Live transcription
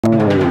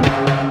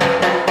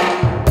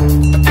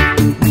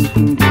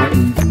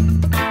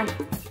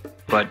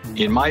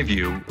in my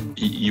view,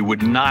 you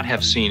would not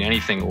have seen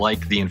anything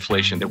like the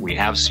inflation that we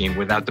have seen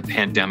without the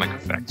pandemic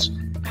effects.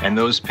 And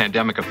those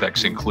pandemic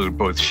effects include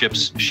both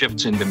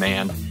shifts in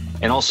demand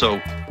and also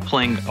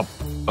playing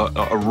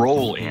a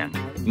role in,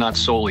 not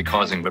solely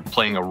causing, but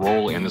playing a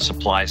role in the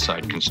supply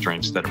side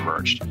constraints that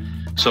emerged.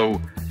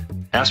 So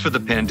as for the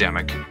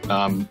pandemic,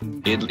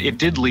 it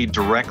did lead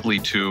directly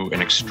to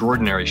an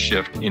extraordinary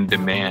shift in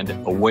demand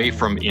away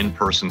from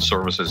in-person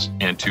services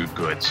and to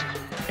goods.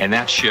 And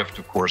that shift,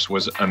 of course,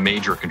 was a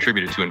major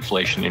contributor to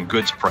inflation in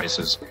goods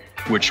prices,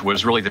 which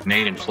was really the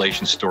main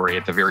inflation story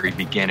at the very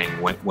beginning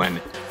when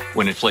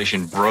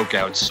inflation broke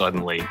out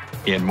suddenly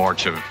in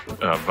March of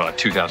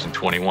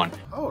 2021.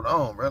 Hold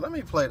on, bro. Let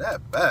me play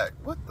that back.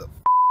 What the?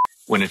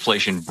 When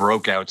inflation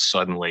broke out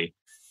suddenly.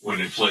 When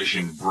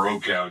inflation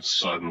broke out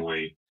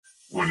suddenly.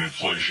 When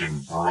inflation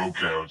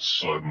broke out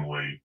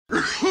suddenly.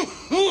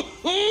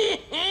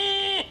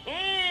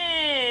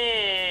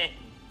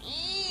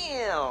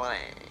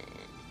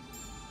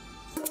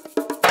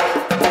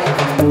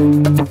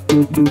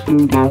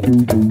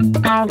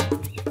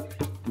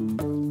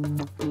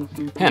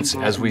 Hence,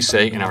 as we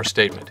say in our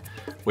statement,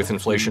 with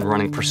inflation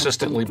running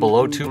persistently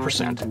below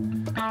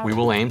 2%, we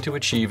will aim to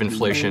achieve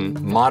inflation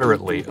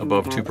moderately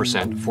above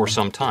 2% for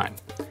some time,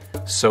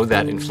 so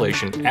that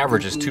inflation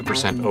averages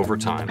 2% over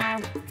time,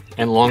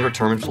 and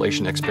longer-term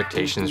inflation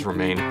expectations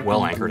remain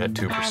well anchored at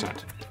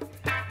 2%.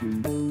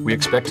 We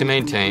expect to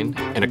maintain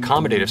an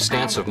accommodative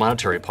stance of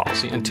monetary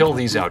policy until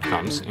these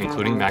outcomes,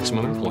 including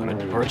maximum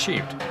employment, are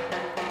achieved.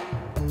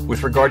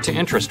 With regard to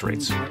interest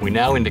rates, we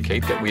now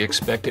indicate that we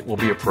expect it will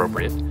be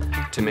appropriate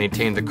to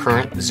maintain the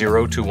current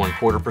 0 to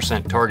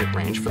 1/4% target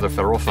range for the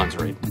federal funds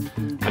rate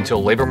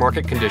until labor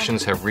market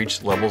conditions have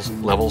reached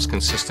levels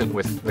consistent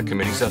with the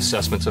committee's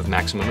assessments of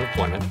maximum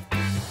employment,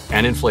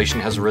 and inflation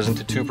has risen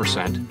to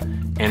 2%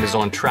 and is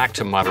on track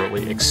to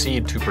moderately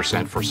exceed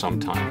 2% for some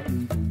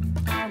time.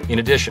 In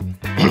addition,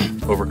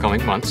 over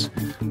coming months,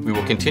 we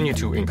will continue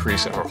to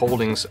increase our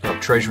holdings of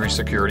Treasury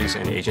securities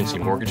and agency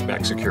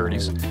mortgage-backed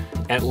securities,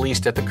 at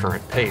least at the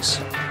current pace.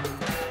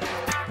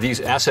 These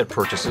asset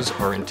purchases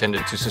are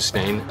intended to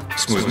sustain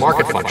smooth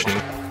market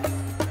functioning.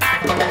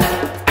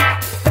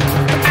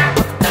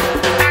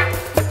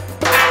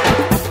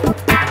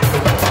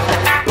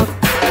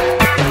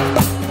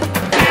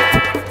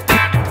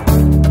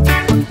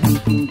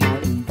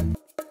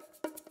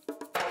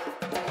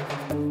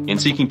 In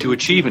seeking to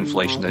achieve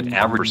inflation that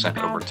averages percent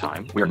over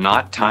time, we are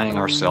not tying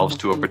ourselves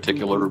to a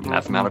particular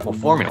mathematical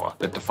formula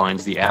that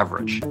defines the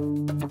average.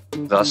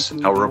 Thus,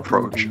 our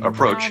approach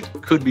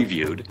could be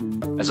viewed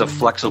as a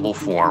flexible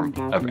form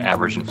of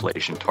average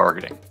inflation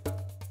targeting.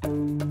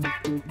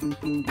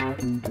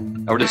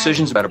 Our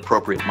decisions about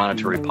appropriate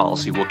monetary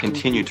policy will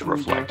continue to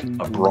reflect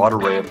a broad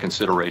array of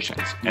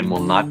considerations and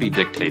will not be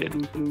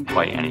dictated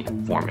by any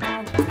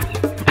formula.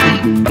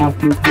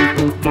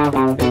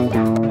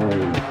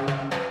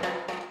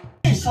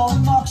 Saw the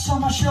marks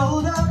on my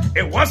shoulder.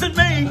 It wasn't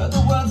me. Heard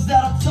the words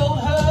that I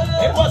told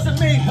her. It wasn't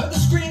me. Heard the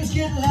screams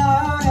get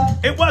louder.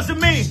 It wasn't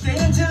me. Stayed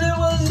until it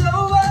was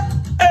over.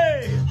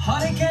 Hey!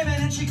 Honey came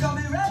in and she caught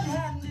me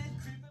red-handed.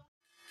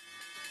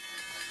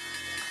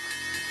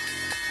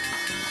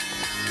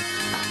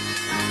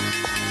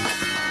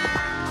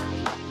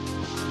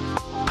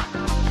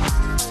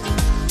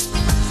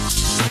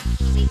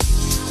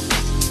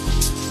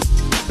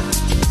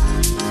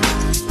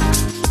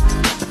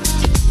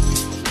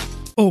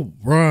 All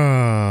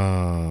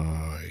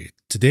right.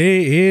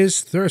 Today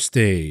is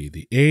Thursday,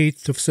 the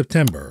 8th of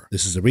September.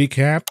 This is a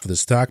recap for the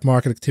stock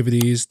market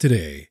activities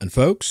today. And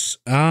folks,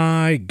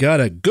 I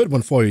got a good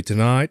one for you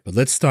tonight, but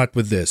let's start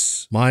with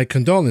this. My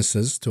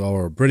condolences to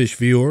our British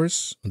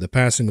viewers on the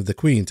passing of the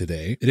Queen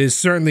today. It is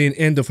certainly an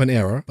end of an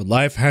era, but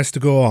life has to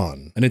go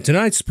on. And in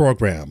tonight's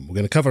program, we're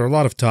going to cover a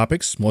lot of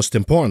topics, most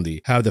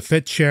importantly, how the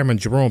Fed Chairman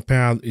Jerome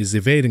Powell is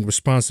evading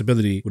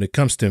responsibility when it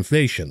comes to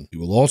inflation. We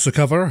will also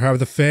cover how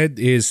the Fed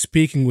is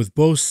speaking with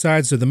both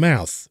sides of the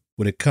mouth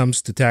when it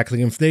comes to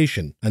tackling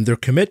inflation and their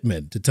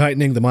commitment to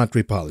tightening the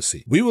monetary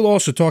policy. We will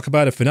also talk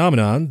about a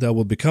phenomenon that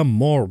will become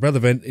more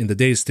relevant in the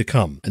days to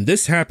come. And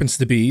this happens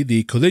to be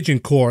the collision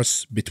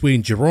course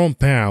between Jerome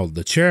Powell,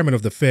 the chairman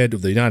of the Fed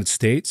of the United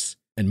States,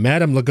 and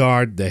Madame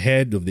Lagarde, the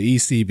head of the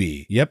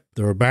ECB. Yep,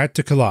 they're about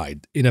to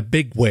collide in a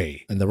big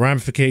way, and the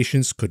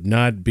ramifications could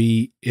not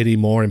be any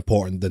more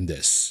important than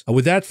this. And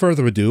without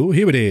further ado,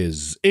 here it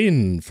is,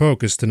 in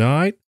focus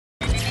tonight.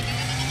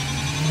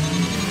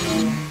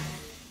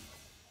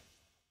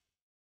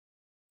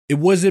 It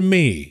wasn't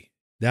me.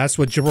 That's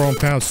what Jerome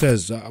Powell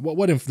says.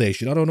 What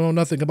inflation? I don't know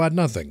nothing about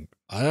nothing.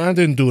 I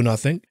didn't do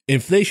nothing.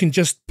 Inflation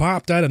just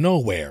popped out of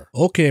nowhere.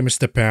 Okay,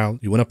 Mr. Powell,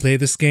 you want to play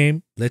this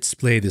game? Let's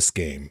play this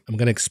game. I'm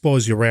going to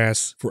expose your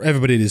ass for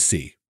everybody to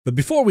see. But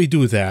before we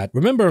do that,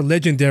 remember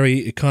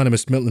legendary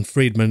economist Milton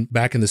Friedman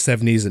back in the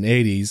 70s and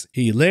 80s?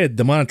 He led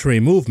the monetary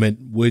movement,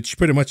 which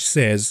pretty much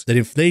says that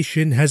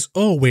inflation has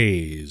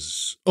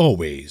always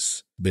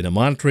been a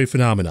monetary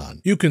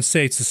phenomenon. You can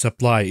say it's a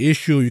supply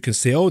issue. You can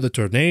say, oh, the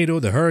tornado,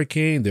 the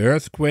hurricane, the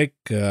earthquake,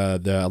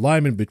 the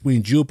alignment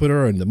between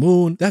Jupiter and the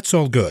moon. That's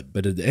all good.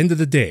 But at the end of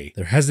the day,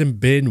 there hasn't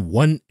been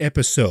one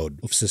episode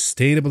of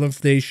sustainable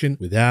inflation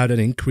without an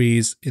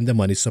increase in the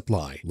money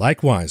supply.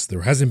 Likewise,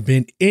 there hasn't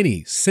been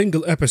any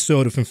single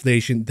episode of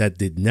inflation that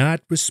did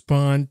not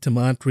respond to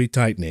monetary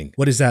tightening.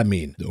 What does that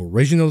mean? The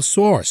original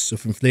source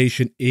of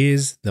inflation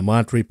is the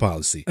monetary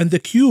policy, and the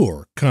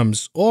cure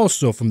comes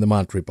also from the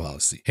monetary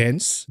policy.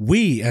 Hence,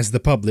 we as the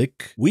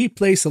public, we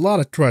place a lot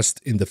of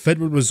trust in the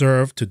Federal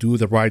Reserve to do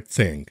the right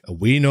thing.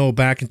 We know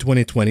back in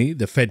 2020,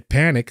 the Fed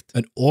panicked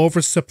and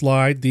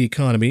oversupplied the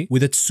economy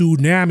with a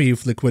tsunami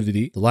of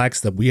liquidity, the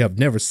likes that we have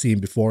never seen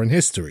before in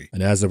history.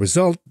 And as a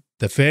result,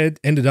 the Fed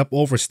ended up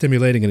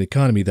overstimulating an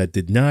economy that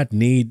did not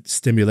need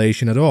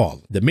stimulation at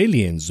all. The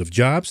millions of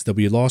jobs that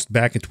we lost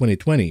back in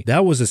 2020,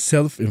 that was a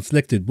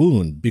self-inflicted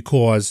wound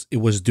because it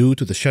was due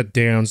to the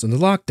shutdowns and the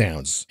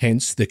lockdowns.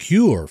 Hence, the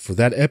cure for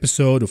that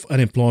episode of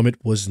unemployment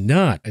was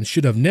not and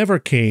should have never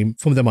came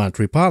from the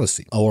monetary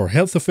policy. Our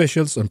health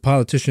officials and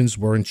politicians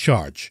were in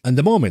charge. And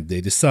the moment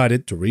they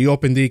decided to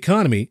reopen the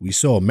economy, we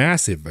saw a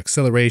massive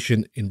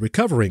acceleration in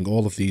recovering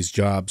all of these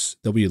jobs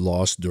that we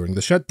lost during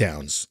the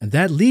shutdowns. And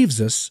that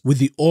leaves us with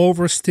the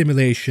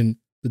overstimulation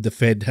that the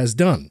Fed has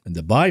done. And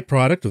the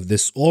byproduct of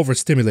this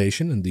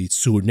overstimulation and the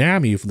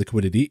tsunami of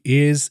liquidity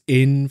is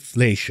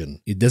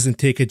inflation. It doesn't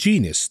take a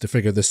genius to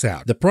figure this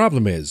out. The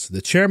problem is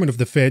the chairman of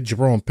the Fed,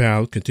 Jerome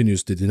Powell,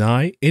 continues to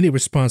deny any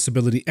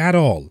responsibility at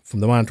all from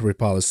the monetary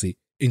policy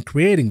in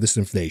creating this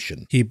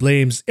inflation. He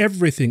blames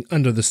everything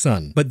under the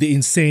sun but the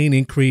insane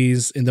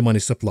increase in the money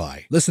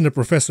supply. Listen to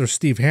Professor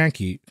Steve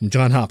Hanke from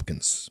Johns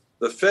Hopkins.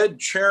 The Fed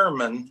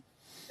chairman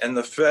and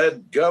the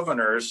Fed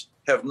governors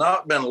have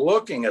not been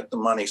looking at the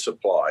money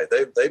supply.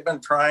 They've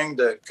been trying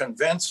to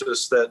convince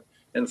us that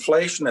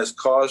inflation is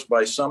caused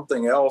by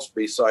something else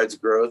besides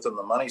growth in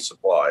the money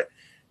supply.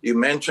 You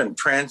mentioned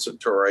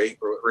transitory.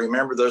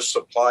 Remember those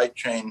supply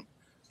chain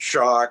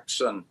shocks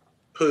and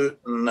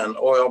Putin and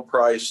oil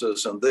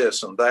prices and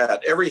this and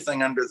that,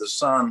 everything under the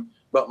sun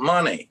but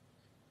money.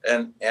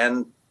 And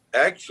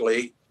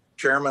actually,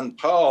 Chairman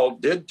Powell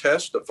did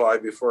testify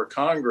before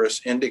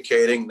Congress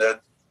indicating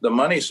that the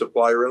money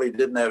supply really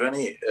didn't have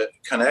any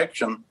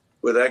connection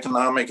with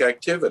economic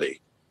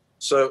activity.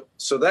 So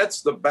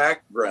that's the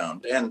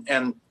background.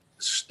 And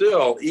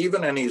still,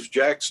 even in his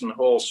Jackson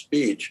Hole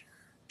speech,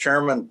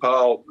 Chairman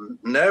Powell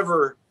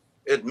never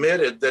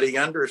admitted that he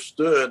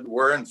understood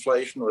where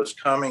inflation was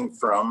coming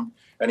from,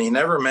 and he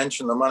never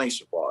mentioned the money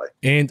supply.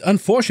 And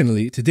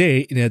unfortunately,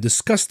 today, in a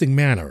disgusting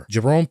manner,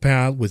 Jerome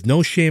Powell, with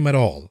no shame at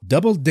all,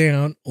 doubled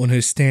down on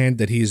his stand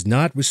that he is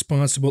not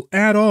responsible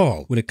at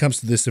all when it comes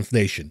to this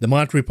inflation. The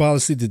monetary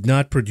policy did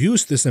not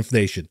produce this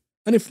inflation.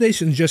 And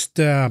inflation just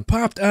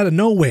popped out of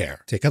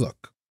nowhere. Take a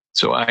look.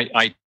 So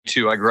I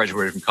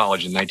graduated from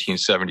college in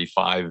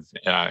 1975,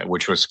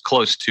 which was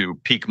close to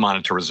peak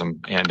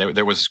monetarism, and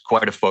there was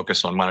quite a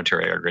focus on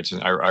monetary aggregates,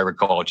 and I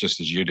recall it just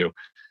as you do.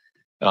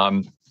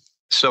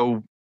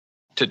 So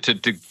to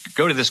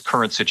go to this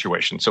current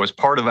situation, so as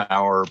part of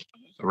our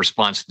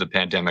response to the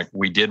pandemic,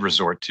 we did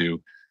resort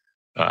to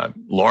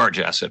large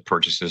asset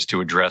purchases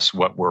to address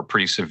what were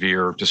pretty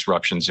severe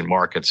disruptions in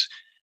markets,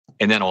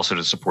 and then also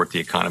to support the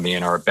economy,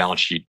 and our balance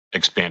sheet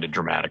expanded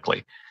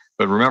dramatically.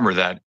 But remember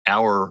that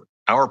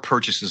our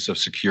purchases of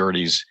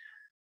securities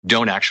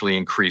don't actually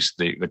increase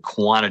the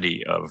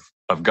quantity of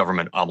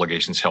government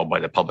obligations held by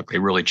the public. They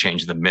really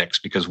change the mix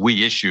because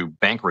we issue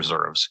bank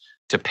reserves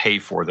to pay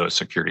for those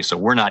securities. So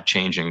we're not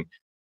changing,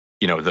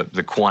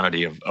 the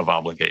quantity of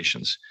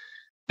obligations.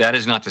 That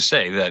is not to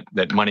say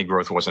that money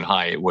growth wasn't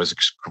high. It was,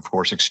 of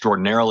course,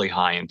 extraordinarily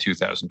high in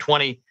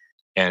 2020,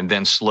 and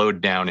then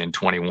slowed down in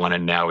 21,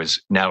 and now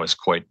is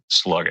quite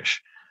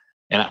sluggish.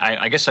 And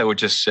I guess I would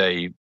just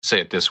say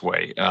it this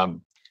way.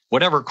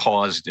 Whatever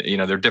caused,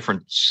 there are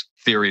different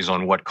theories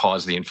on what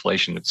caused the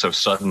inflation that so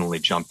suddenly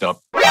jumped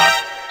up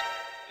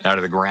out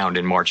of the ground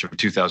in March of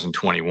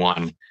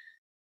 2021.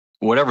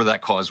 Whatever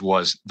that cause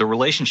was, the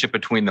relationship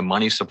between the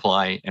money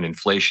supply and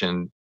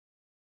inflation,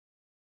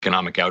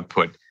 economic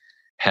output,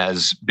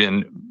 has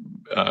been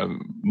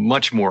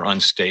much more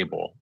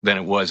unstable than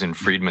it was in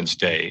Friedman's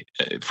day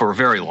for a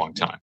very long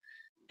time.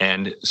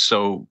 And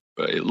so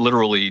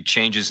literally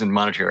changes in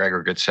monetary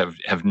aggregates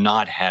have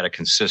not had a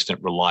consistent,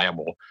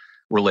 reliable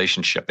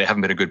relationship. They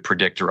haven't been a good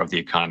predictor of the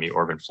economy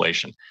or of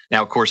inflation.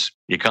 Now, of course,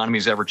 the economy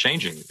is ever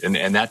changing,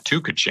 and that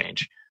too could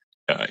change,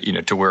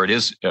 to where it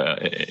is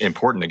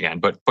important again.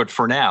 But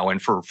for now,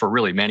 and for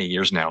really many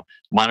years now,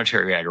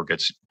 monetary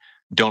aggregates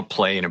don't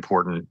play an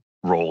important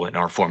role in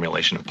our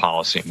formulation of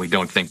policy, and we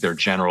don't think they're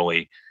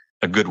generally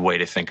a good way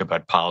to think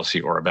about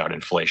policy or about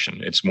inflation.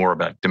 It's more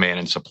about demand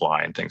and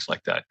supply and things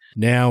like that.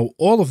 Now,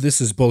 all of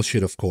this is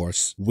bullshit, of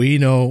course. We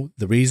know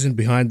the reason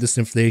behind this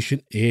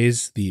inflation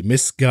is the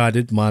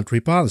misguided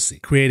monetary policy,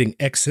 creating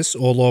excess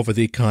all over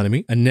the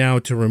economy. And now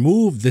to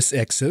remove this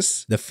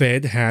excess, the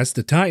Fed has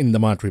to tighten the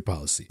monetary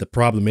policy. The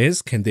problem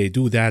is, can they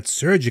do that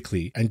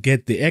surgically and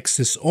get the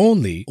excess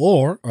only,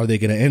 or are they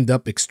going to end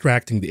up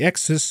extracting the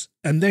excess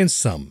and then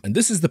some. And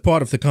this is the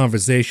part of the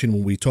conversation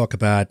when we talk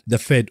about the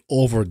Fed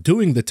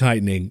overdoing the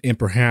tightening and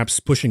perhaps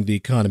pushing the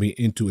economy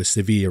into a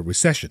severe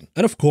recession.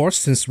 And of course,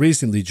 since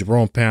recently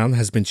Jerome Powell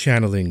has been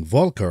channeling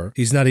Volcker,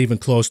 he's not even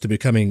close to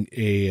becoming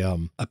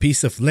a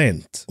piece of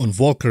lint on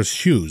Volcker's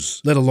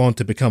shoes, let alone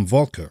to become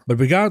Volcker. But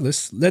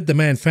regardless, let the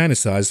man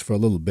fantasize for a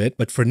little bit.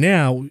 But for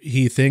now,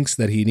 he thinks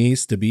that he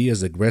needs to be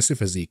as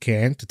aggressive as he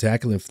can to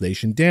tackle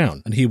inflation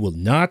down, and he will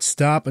not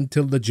stop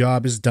until the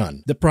job is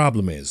done. The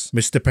problem is,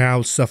 Mr.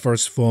 Powell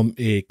suffers from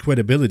a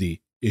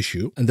credibility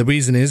issue. And the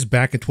reason is,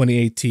 back in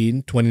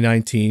 2018,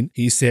 2019,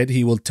 he said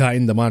he will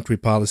tighten the monetary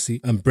policy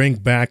and bring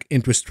back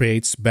interest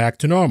rates back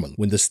to normal.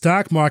 When the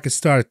stock market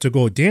started to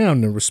go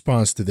down in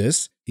response to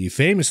this, he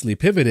famously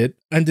pivoted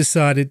and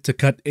decided to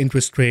cut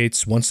interest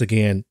rates once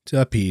again to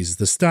appease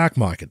the stock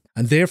market.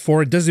 And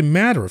therefore, it doesn't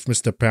matter if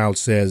Mr. Powell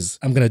says,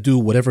 I'm going to do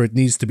whatever it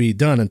needs to be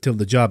done until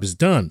the job is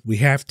done. We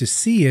have to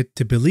see it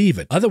to believe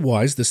it.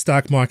 Otherwise, the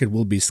stock market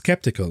will be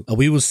skeptical.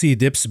 We will see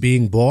dips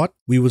being bought.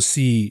 We will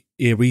see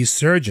a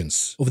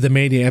resurgence of the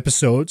mania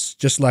episodes,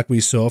 just like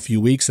we saw a few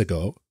weeks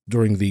ago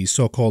during the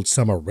so-called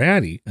summer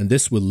rally, and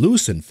this will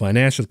loosen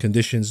financial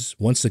conditions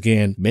once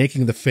again,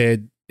 making the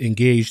Fed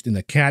engaged in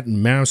a cat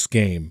and mouse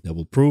game that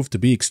will prove to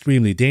be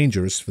extremely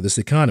dangerous for this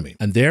economy.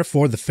 And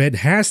therefore, the Fed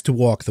has to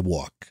walk the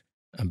walk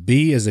and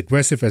be as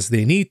aggressive as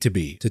they need to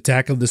be to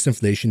tackle this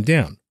inflation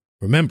down.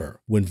 Remember,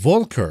 when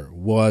Volcker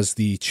was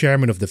the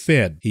chairman of the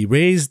Fed, he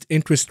raised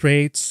interest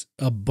rates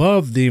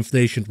above the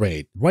inflation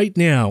rate. Right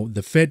now,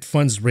 the Fed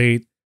funds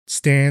rate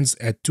stands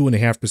at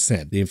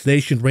 2.5%. The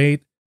inflation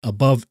rate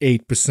above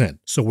 8%.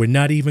 So we're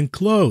not even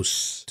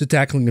close to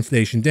tackling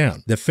inflation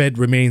down. The Fed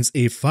remains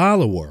a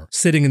follower,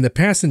 sitting in the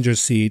passenger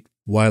seat,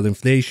 while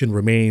inflation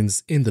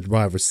remains in the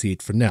driver's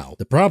seat for now.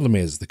 The problem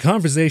is, the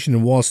conversation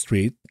in Wall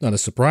Street, not a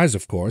surprise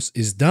of course,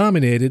 is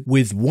dominated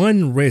with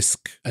one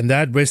risk, and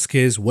that risk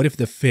is, what if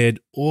the Fed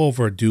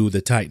overdo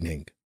the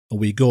tightening and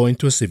we go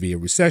into a severe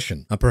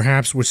recession? And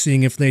perhaps we're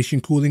seeing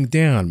inflation cooling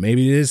down.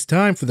 Maybe it is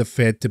time for the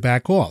Fed to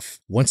back off.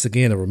 Once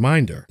again, a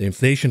reminder, the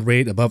inflation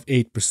rate above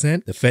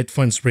 8%, the Fed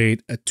funds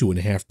rate at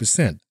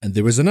 2.5%. And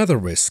there is another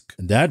risk,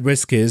 and that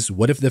risk is,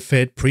 what if the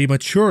Fed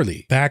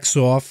prematurely backs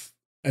off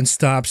and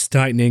stops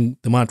tightening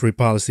the monetary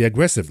policy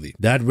aggressively?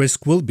 That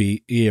risk will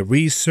be a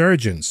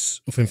resurgence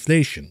of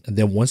inflation. And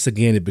then once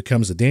again, it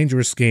becomes a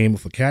dangerous game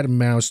of a cat and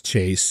mouse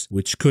chase,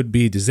 which could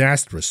be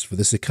disastrous for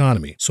this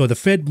economy. So the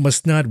Fed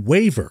must not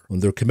waver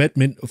on their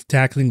commitment of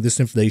tackling this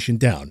inflation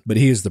down. But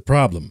here's the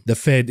problem. The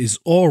Fed is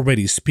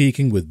already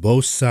speaking with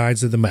both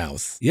sides of the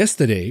mouth.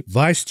 Yesterday,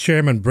 Vice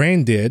Chairman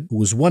Brandid, who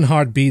was one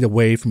heartbeat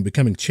away from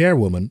becoming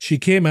chairwoman, she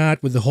came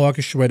out with the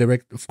hawkish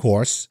rhetoric, of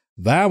course,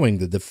 vowing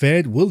that the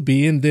Fed will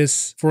be in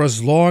this for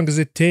as long as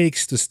it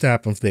takes to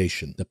stop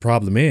inflation. The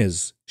problem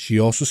is, she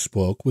also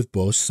spoke with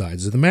both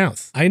sides of the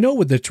mouth. I know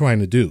what they're trying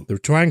to do. They're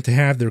trying to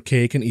have their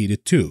cake and eat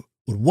it too.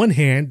 On one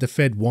hand, the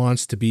Fed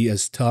wants to be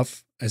as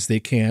tough as they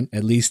can,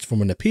 at least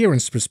from an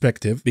appearance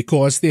perspective,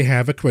 because they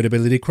have a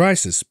credibility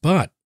crisis.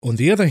 But on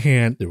the other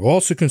hand, they're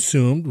also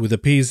consumed with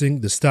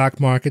appeasing the stock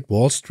market,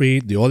 Wall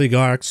Street, the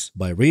oligarchs,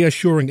 by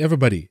reassuring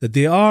everybody that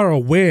they are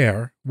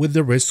aware with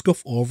the risk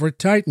of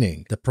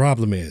over-tightening. The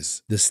problem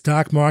is, the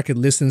stock market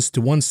listens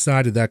to one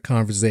side of that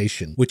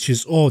conversation, which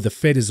is, oh, the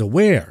Fed is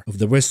aware of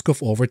the risk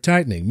of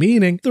over-tightening,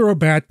 meaning they're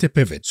about to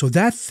pivot. So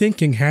that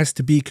thinking has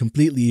to be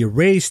completely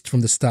erased from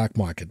the stock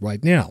market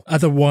right now.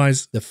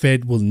 Otherwise, the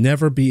Fed will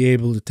never be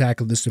able to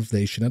tackle this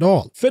inflation at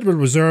all. Federal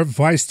Reserve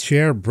Vice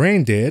Chair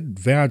Brandid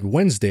vowed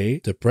Wednesday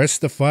to press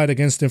the fight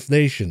against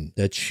inflation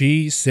that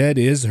she said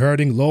is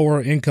hurting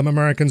lower-income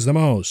Americans the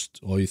most.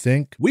 Oh, you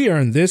think? We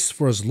earn this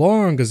for as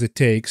long as it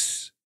takes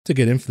to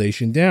get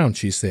inflation down,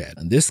 she said.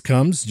 And this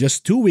comes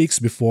just 2 weeks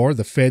before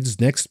the Fed's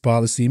next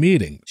policy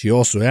meeting. She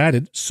also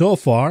added, so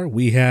far,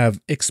 we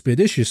have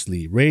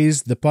expeditiously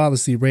raised the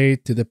policy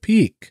rate to the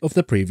peak of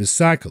the previous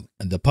cycle,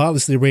 and the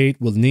policy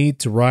rate will need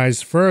to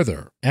rise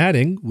further.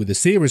 Adding, with a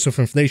series of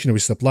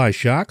inflationary supply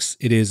shocks,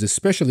 it is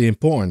especially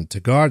important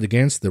to guard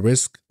against the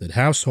risk that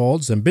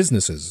households and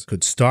businesses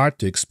could start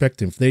to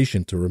expect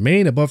inflation to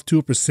remain above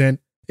 2%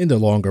 in the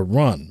longer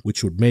run,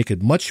 which would make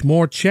it much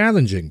more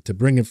challenging to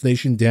bring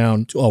inflation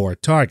down to our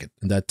target,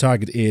 and that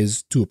target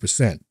is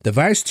 2%. The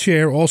vice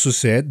chair also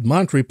said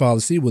monetary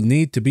policy will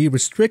need to be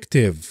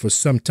restrictive for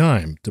some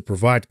time to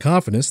provide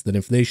confidence that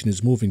inflation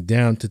is moving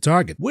down to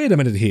target. Wait a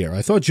minute here.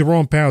 I thought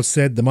Jerome Powell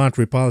said the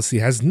monetary policy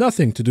has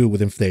nothing to do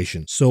with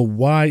inflation. So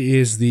why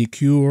is the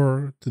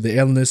cure to the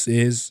illness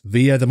is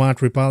via the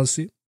monetary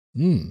policy?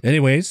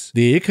 Anyways,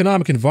 the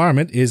economic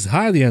environment is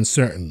highly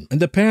uncertain, and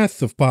the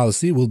path of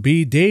policy will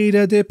be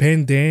data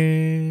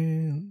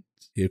dependent.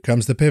 Here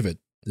comes the pivot.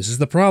 This is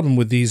the problem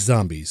with these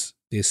zombies.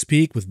 They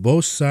speak with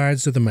both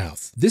sides of the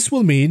mouth. This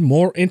will mean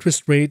more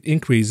interest rate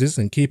increases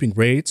and keeping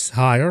rates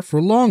higher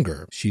for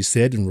longer, she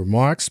said in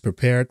remarks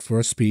prepared for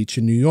a speech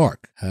in New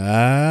York.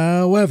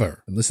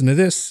 However, listen to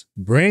this,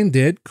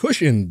 Brandid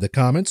cushioned the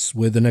comments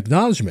with an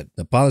acknowledgement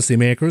that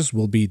policymakers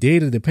will be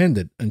data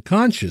dependent and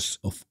conscious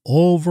of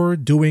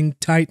overdoing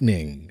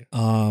tightening.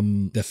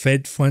 The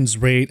Fed funds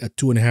rate at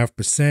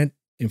 2.5%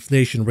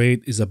 inflation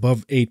rate is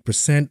above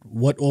 8%.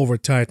 What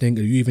over-tightening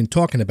are you even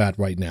talking about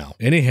right now?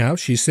 Anyhow,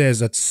 she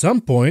says at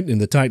some point in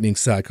the tightening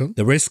cycle,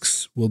 the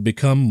risks will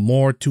become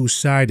more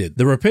two-sided.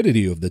 The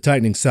rapidity of the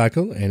tightening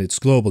cycle and its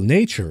global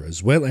nature,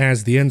 as well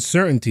as the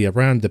uncertainty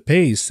around the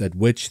pace at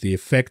which the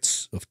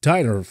effects of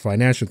tighter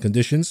financial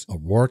conditions are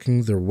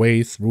working their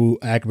way through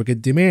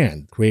aggregate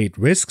demand, create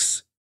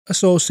risks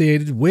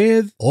associated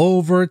with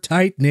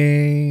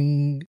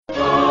over-tightening.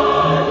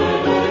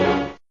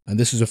 And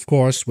this is, of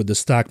course, what the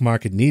stock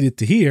market needed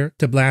to hear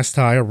to blast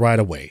higher right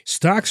away.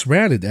 Stocks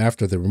rallied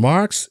after the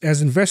remarks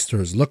as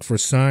investors look for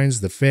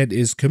signs the Fed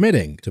is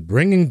committing to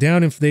bringing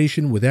down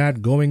inflation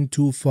without going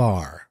too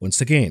far. Once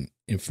again,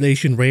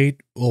 inflation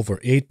rate over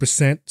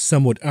 8%,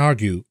 some would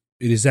argue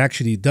it is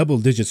actually double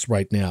digits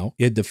right now,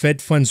 yet the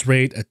Fed funds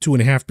rate at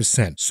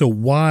 2.5%. So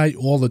why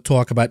all the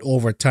talk about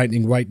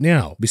over-tightening right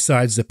now,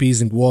 besides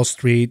appeasing Wall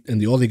Street and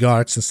the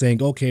oligarchs and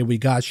saying, okay, we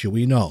got you,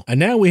 we know.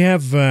 And now we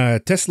have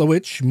Tesla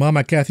witch,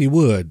 Mama Cathie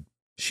Wood.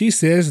 She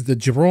says that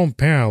Jerome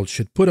Powell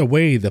should put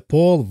away the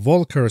Paul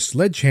Volcker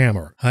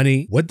sledgehammer.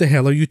 Honey, what the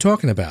hell are you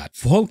talking about?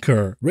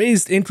 Volcker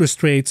raised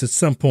interest rates at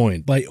some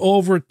point by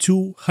over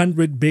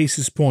 200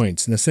 basis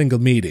points in a single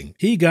meeting.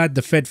 He got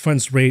the Fed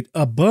funds rate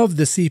above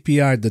the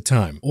CPI at the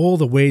time, all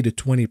the way to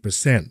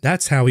 20%.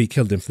 That's how he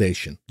killed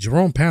inflation.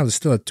 Jerome Powell is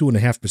still at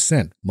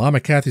 2.5%. Mama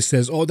Cathie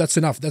says, oh, that's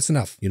enough, that's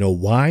enough. You know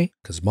why?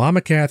 Because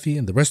Mama Cathie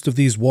and the rest of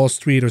these Wall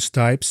Streeters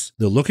types,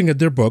 they're looking at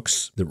their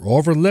books, they're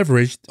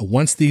over-leveraged.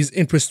 Once these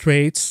interest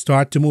rates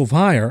start to move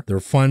higher, their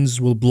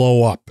funds will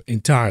blow up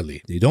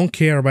entirely. They don't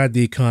care about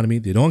the economy.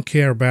 They don't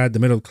care about the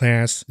middle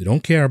class. They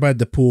don't care about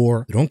the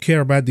poor. They don't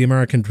care about the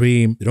American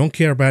dream. They don't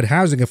care about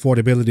housing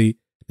affordability.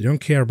 They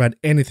don't care about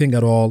anything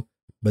at all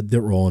but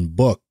their own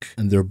book.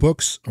 And their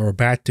books are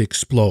about to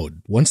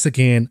explode. Once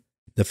again,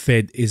 the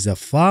Fed is a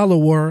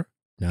follower,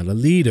 not a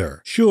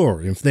leader.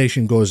 Sure,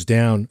 inflation goes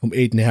down from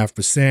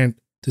 8.5%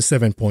 to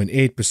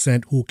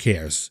 7.8%. Who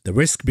cares? The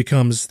risk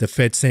becomes the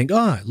Fed saying,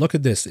 look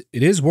at this.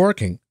 It is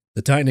working.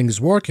 The tightening is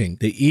working.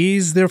 They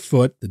ease their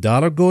foot. The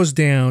dollar goes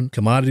down.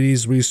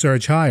 Commodities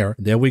resurge higher.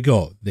 There we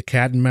go. The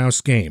cat and mouse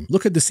game.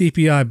 Look at the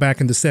CPI back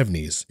in the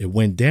 70s. It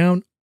went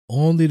down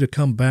only to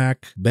come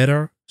back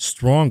better,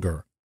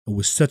 stronger, and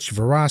with such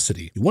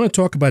veracity. You want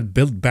to talk about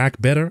build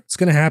back better? It's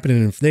going to happen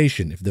in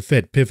inflation if the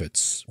Fed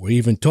pivots or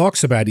even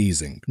talks about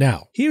easing.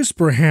 Now, here's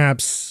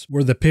perhaps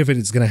where the pivot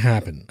is going to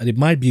happen, and it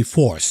might be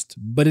forced,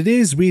 but it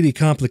is really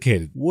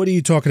complicated. What are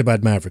you talking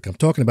about, Maverick? I'm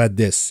talking about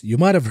this. You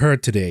might have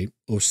heard today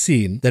or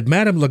seen that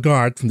Madame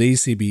Lagarde from the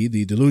ECB,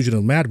 the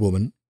delusional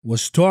madwoman,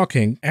 was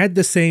talking at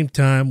the same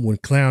time when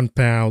Clown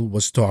Powell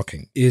was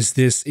talking. Is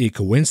this a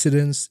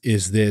coincidence?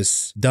 Is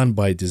this done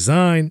by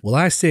design? Well,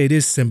 I say it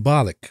is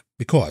symbolic.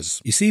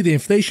 Because, you see, the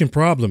inflation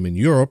problem in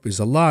Europe is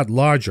a lot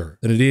larger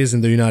than it is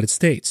in the United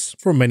States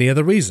for many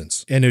other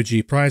reasons.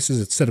 Energy prices,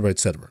 etc.,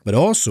 etc. But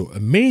also, a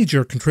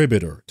major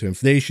contributor to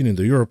inflation in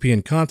the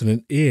European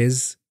continent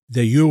is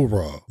the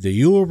euro. The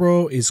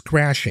euro is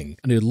crashing,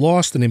 and it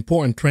lost an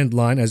important trend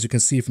line, as you can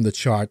see from the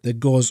chart, that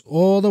goes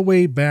all the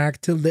way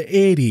back till the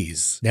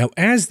 80s. Now,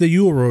 as the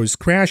euro is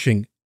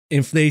crashing,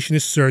 inflation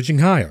is surging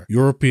higher.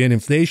 European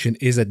inflation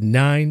is at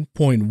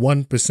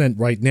 9.1%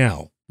 right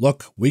now.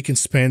 Look, we can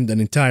spend an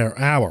entire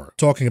hour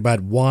talking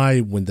about why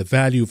when the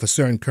value of a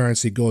certain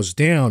currency goes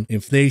down,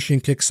 inflation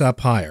kicks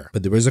up higher.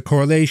 But there is a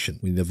correlation.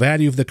 When the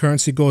value of the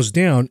currency goes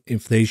down,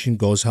 inflation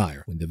goes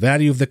higher. When the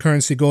value of the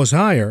currency goes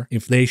higher,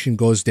 inflation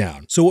goes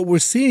down. So what we're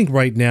seeing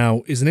right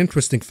now is an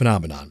interesting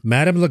phenomenon.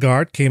 Madame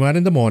Lagarde came out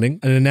in the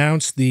morning and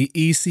announced the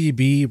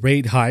ECB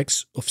rate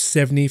hikes of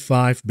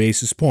 75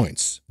 basis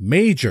points.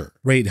 Major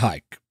rate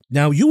hike.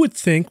 Now, you would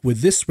think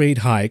with this rate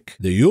hike,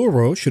 the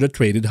euro should have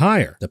traded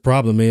higher. The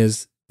problem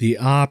is, the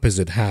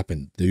opposite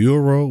happened. The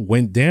euro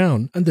went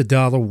down and the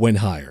dollar went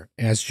higher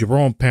as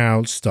Jerome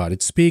Powell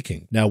started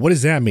speaking. Now, what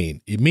does that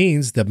mean? It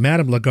means that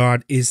Madame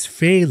Lagarde is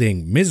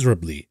failing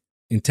miserably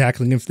in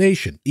tackling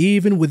inflation,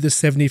 even with the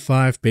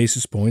 75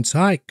 basis points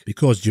hike,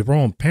 because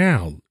Jerome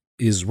Powell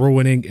is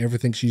ruining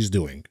everything she's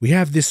doing. We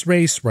have this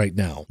race right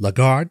now.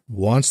 Lagarde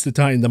wants to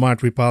tighten the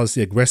monetary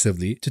policy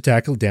aggressively to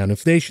tackle down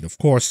inflation. Of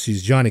course,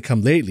 she's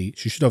Johnny-come-lately.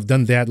 She should have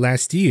done that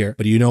last year.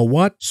 But you know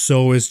what?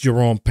 So is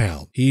Jerome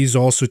Powell. He's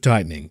also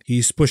tightening.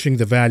 He's pushing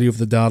the value of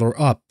the dollar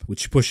up,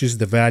 which pushes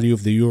the value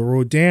of the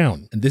euro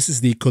down. And this is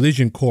the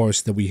collision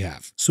course that we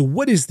have. So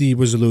what is the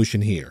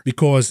resolution here?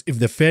 Because if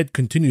the Fed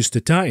continues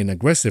to tighten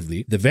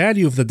aggressively, the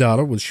value of the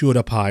dollar will shoot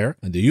up higher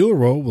and the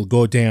euro will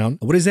go down.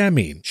 What does that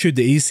mean? Should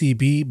the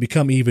ECB become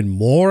even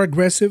more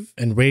aggressive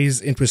and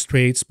raise interest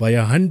rates by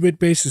 100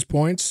 basis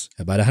points?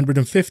 How about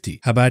 150?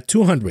 How about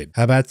 200?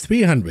 How about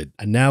 300?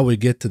 And now we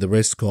get to the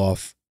risk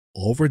of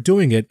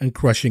overdoing it and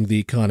crushing the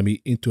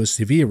economy into a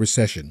severe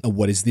recession. And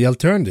what is the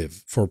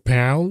alternative? For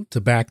Powell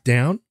to back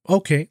down?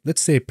 Okay,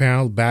 let's say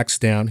Powell backs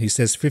down. He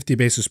says 50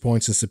 basis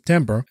points in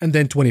September and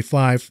then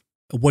 25.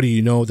 What do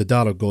you know? The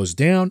dollar goes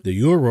down, the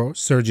euro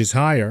surges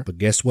higher, but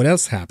guess what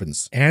else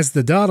happens? As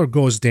the dollar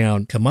goes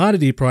down,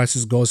 commodity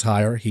prices goes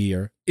higher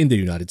here in the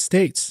United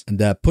States, and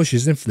that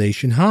pushes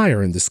inflation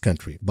higher in this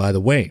country. By the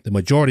way, the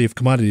majority of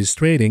commodities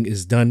trading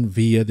is done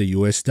via the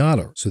US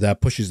dollar, so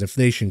that pushes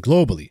inflation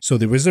globally. So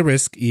there is a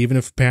risk, even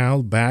if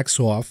Powell backs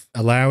off,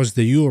 allows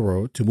the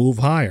euro to move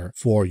higher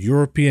for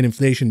European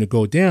inflation to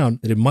go down,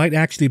 that it might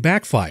actually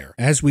backfire,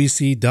 as we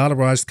see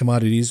dollarized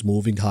commodities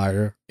moving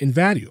higher in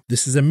value.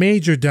 This is a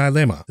major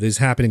dilemma that is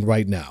happening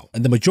right now,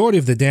 and the majority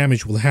of the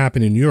damage will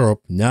happen in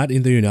Europe, not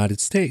in the United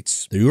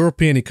States. The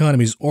European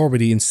economy is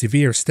already in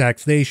severe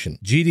stagflation.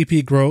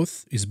 GDP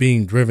growth is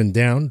being driven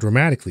down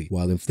dramatically,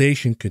 while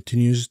inflation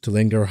continues to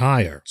linger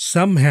higher.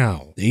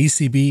 Somehow, the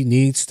ECB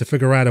needs to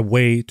figure out a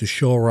way to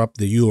shore up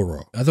the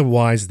euro.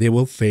 Otherwise, they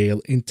will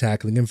fail in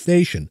tackling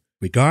inflation,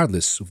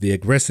 regardless of the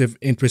aggressive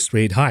interest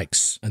rate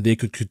hikes. And they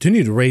could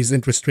continue to raise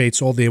interest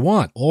rates all they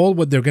want. All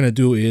what they're going to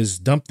do is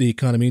dump the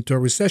economy into a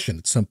recession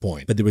at some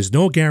point. But there is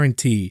no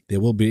guarantee they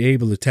will be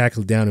able to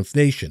tackle down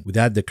inflation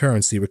without the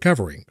currency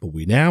recovering. But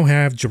we now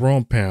have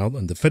Jerome Powell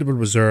and the Federal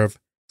Reserve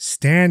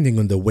standing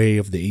on the way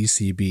of the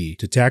ECB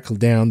to tackle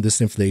down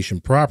this inflation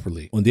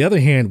properly. On the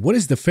other hand, what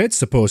is the Fed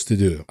supposed to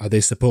do? Are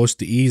they supposed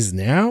to ease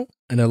now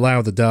and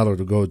allow the dollar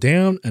to go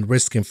down and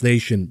risk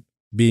inflation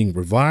being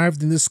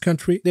revived in this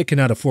country? They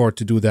cannot afford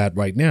to do that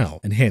right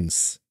now, and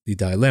hence the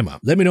dilemma.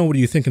 Let me know what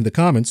you think in the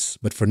comments,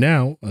 but for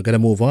now, I gotta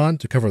move on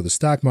to cover the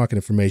stock market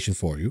information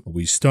for you.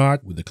 We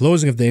start with the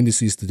closing of the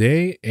indices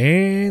today,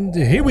 and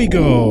here we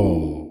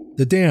go.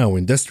 The Dow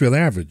Industrial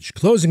Average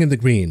closing in the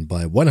green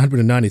by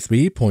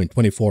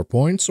 193.24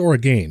 points, or a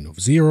gain of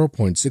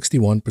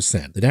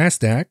 0.61%. The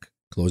Nasdaq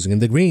closing in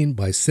the green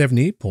by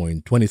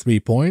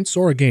 70.23 points,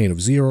 or a gain of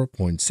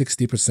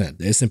 0.60%.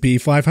 The S&P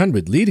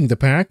 500 leading the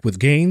pack with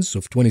gains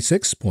of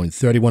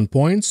 26.31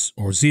 points,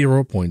 or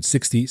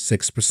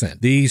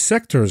 0.66%. The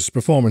sector's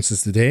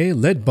performances today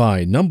led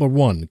by number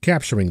 1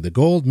 capturing the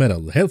gold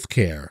medal,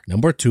 healthcare,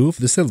 number 2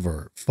 for the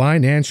silver,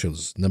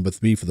 financials, number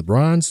 3 for the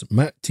bronze,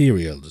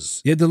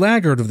 materials. Yet the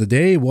laggard of the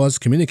day was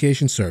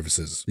communication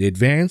services. The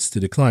advance to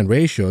decline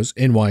ratios,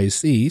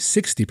 NYSE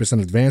 60%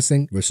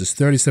 advancing versus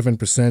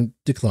 37%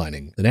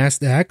 declining. The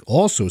Nasdaq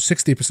also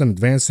 60%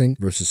 advancing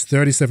versus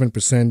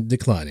 37%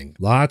 declining.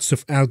 Lots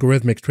of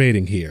algorithmic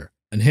trading here,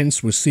 and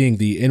hence we're seeing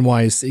the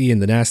NYSE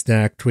and the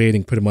Nasdaq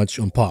trading pretty much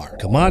on par.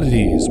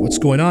 Commodities, what's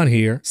going on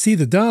here? See,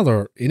 the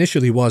dollar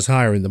initially was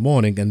higher in the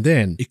morning, and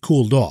then it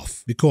cooled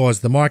off because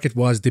the market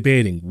was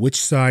debating which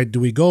side do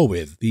we go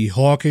with. The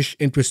hawkish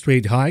interest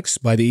rate hikes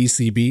by the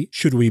ECB,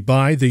 should we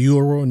buy the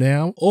euro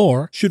now,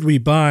 or should we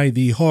buy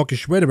the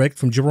hawkish rhetoric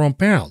from Jerome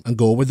Powell and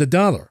go with the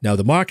dollar? Now,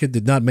 the market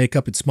did not make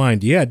up its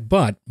mind yet,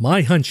 but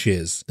my hunch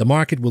is the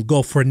market will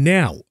go for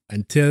now.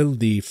 Until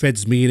the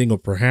Fed's meeting or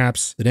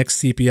perhaps the next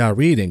CPI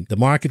reading, the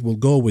market will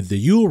go with the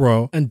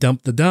euro and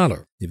dump the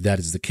dollar. If that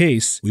is the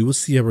case, we will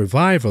see a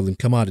revival in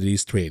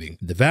commodities trading.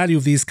 The value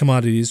of these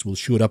commodities will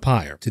shoot up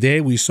higher. Today,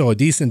 we saw a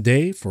decent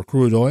day for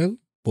crude oil.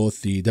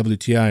 Both the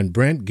WTI and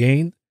Brent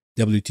gained.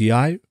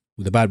 WTI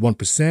with about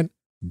 1%,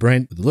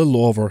 Brent with a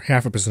little over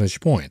half a percentage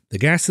point. The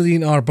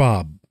gasoline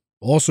RBOB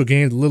also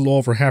gained a little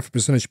over half a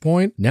percentage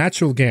point.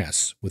 Natural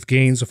gas with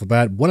gains of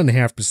about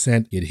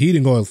 1.5%, yet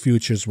heating oil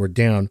futures were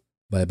down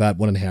by about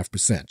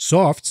 1.5%.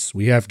 Softs,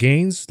 we have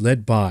gains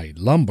led by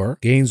lumber,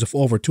 gains of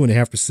over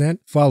 2.5%,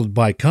 followed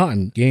by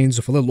cotton, gains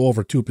of a little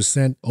over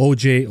 2%.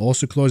 OJ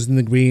also closed in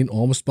the green,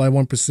 almost by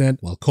 1%,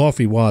 while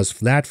coffee was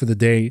flat for the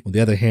day. On the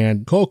other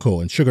hand,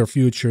 cocoa and sugar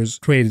futures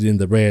traded in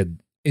the red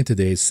in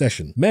today's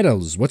session.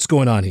 Metals, what's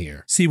going on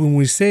here? See, when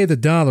we say the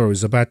dollar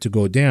is about to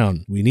go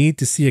down, we need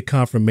to see a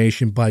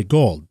confirmation by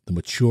gold, the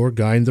mature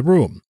guy in the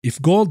room.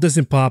 If gold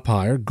doesn't pop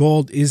higher,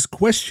 gold is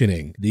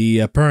questioning the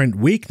apparent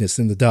weakness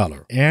in the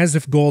dollar, as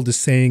if gold is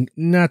saying,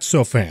 not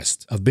so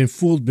fast. I've been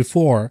fooled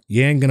before,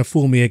 you ain't gonna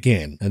fool me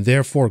again. And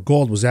therefore,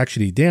 gold was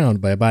actually down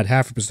by about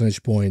half a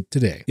percentage point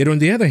today. Yet on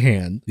the other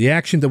hand, the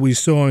action that we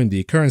saw in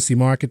the currency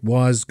market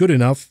was good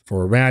enough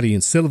for a rally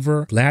in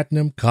silver,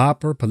 platinum,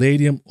 copper,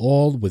 palladium,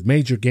 all with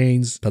major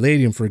gains.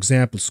 Palladium, for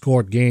example,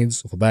 scored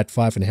gains of about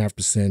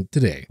 5.5%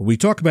 today. When we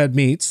talk about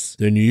meats,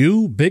 the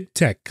new big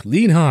tech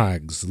lean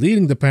hogs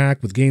leading the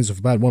pack with gains of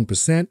about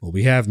 1%, while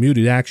we have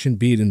muted action,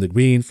 be it in the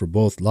green for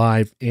both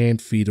live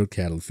and feeder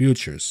cattle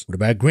futures. What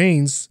about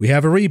grains? We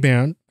have a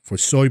rebound for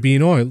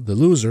soybean oil, the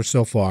loser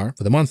so far,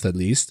 for the month at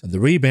least. The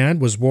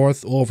rebound was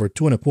worth over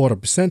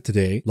 2.25%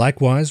 today.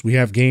 Likewise, we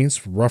have gains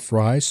for rough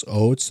rice,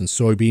 oats, and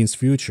soybeans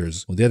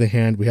futures. On the other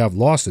hand, we have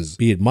losses,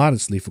 be it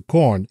modestly for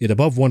corn, yet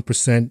above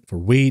 1% for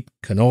wheat,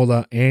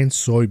 canola, and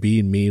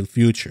soybean meal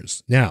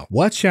futures. Now,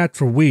 watch out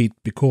for wheat,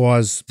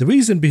 because the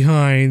reason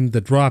behind the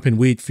drop in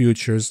wheat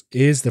futures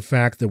is the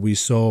fact that we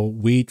saw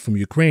wheat from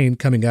Ukraine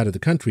coming out of the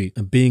country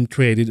and being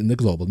traded in the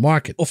global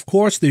market. Of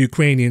course, the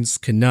Ukrainians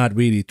cannot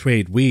really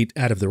trade wheat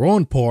out of their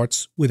own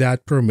ports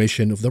without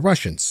permission of the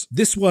Russians.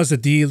 This was a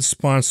deal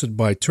sponsored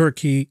by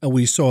Turkey, and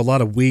we saw a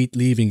lot of wheat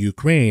leaving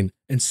Ukraine,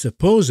 and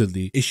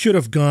supposedly it should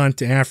have gone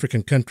to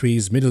African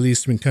countries, Middle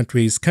Eastern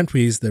countries,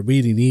 countries that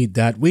really need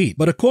that wheat.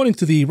 But according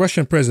to the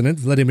Russian President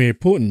Vladimir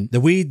Putin, the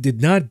wheat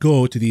did not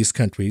go to these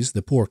countries,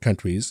 the poor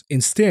countries.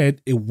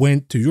 Instead, it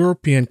went to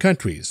European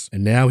countries.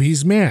 And now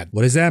he's mad.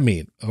 What does that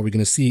mean? Are we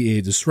going to see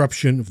a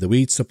disruption of the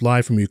wheat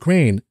supply from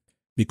Ukraine?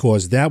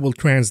 Because that will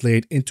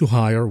translate into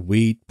higher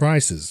wheat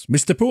prices.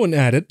 Mr. Putin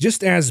added,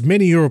 just as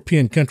many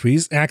European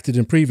countries acted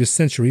in previous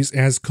centuries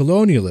as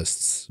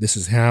colonialists, this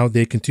is how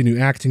they continue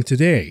acting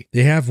today.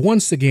 They have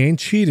once again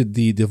cheated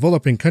the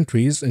developing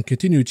countries and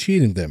continue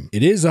cheating them.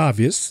 It is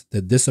obvious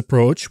that this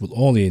approach will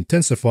only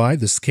intensify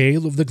the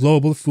scale of the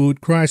global food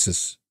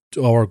crisis,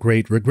 to our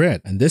great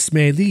regret, and this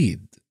may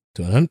lead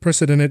to an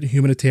unprecedented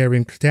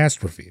humanitarian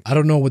catastrophe. I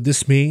don't know what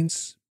this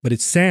means, but it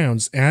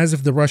sounds as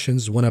if the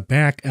Russians want to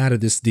back out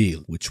of this deal,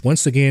 which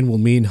once again will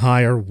mean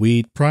higher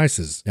wheat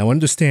prices. Now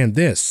understand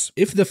this,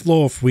 if the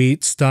flow of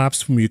wheat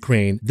stops from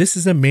Ukraine, this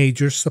is a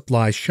major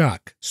supply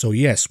shock. So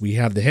yes, we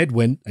have the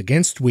headwind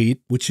against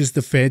wheat, which is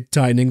the Fed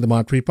tightening the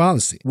monetary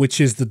policy, which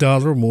is the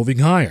dollar moving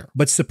higher.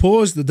 But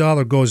suppose the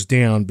dollar goes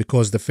down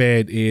because the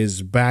Fed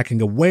is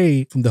backing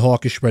away from the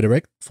hawkish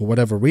rhetoric for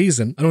whatever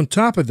reason, and on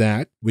top of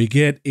that, we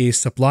get a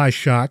supply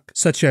shock,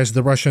 such as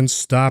the Russians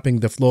stopping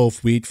the flow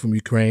of wheat from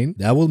Ukraine.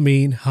 That will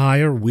mean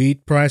higher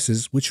wheat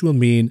prices, which will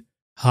mean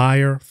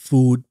higher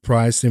food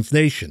price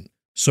inflation.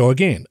 So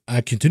again, I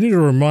continue to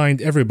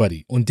remind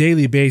everybody on a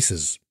daily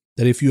basis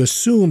that if you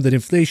assume that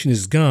inflation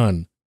is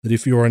gone, that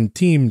if you're on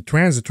team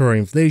transitory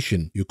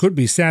inflation, you could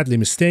be sadly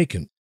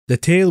mistaken. The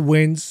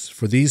tailwinds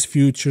for these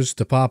futures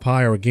to pop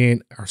higher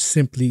again are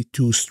simply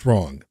too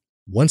strong.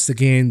 Once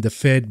again, the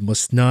Fed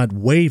must not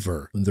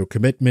waver in their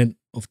commitment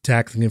of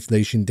tackling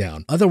inflation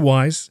down.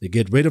 Otherwise, they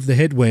get rid of the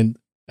headwind,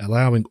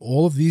 allowing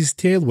all of these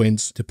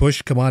tailwinds to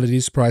push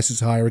commodities prices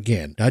higher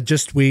again. Not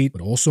just wheat,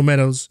 but also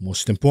metals,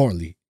 most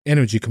importantly,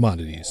 energy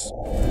commodities.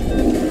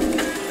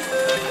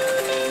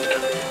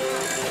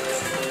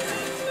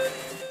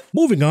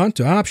 Moving on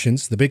to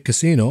options, the big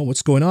casino,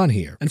 what's going on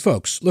here? And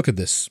folks, look at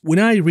this. When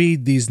I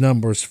read these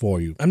numbers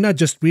for you, I'm not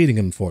just reading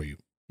them for you.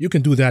 You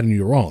can do that on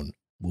your own.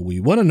 What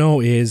we want to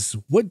know is,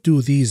 what do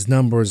these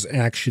numbers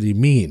actually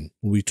mean?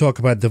 When we talk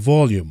about the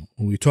volume,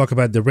 when we talk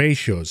about the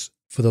ratios,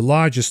 for the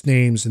largest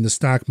names in the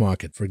stock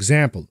market. For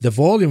example, the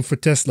volume for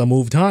Tesla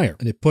moved higher,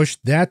 and it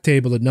pushed that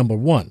table at number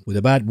 1. With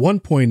about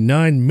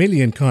 1.9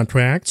 million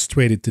contracts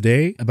traded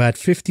today, about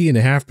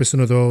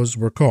 50.5% of those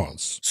were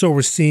calls. So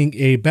we're seeing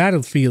a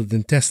battlefield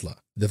in Tesla.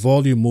 The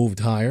volume moved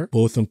higher,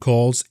 both on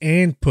calls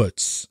and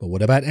puts. But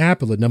what about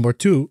Apple at number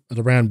 2? At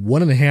around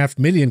 1.5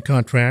 million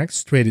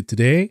contracts traded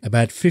today,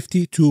 about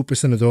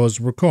 52% of those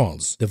were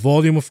calls. The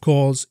volume of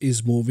calls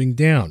is moving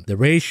down. The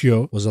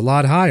ratio was a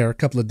lot higher a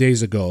couple of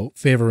days ago,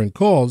 favoring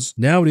calls.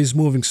 Now it is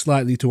moving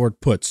slightly toward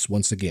puts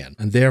once again.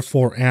 And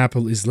therefore,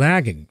 Apple is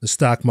lagging the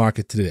stock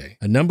market today.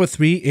 At number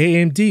 3,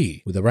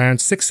 AMD, with around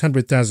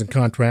 600,000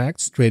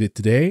 contracts traded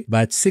today,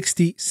 about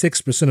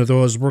 66% of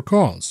those were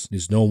calls.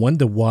 There's no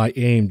wonder why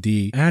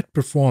AMD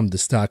outperformed the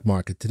stock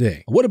market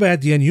today. What about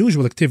the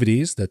unusual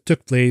activities that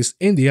took place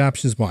in the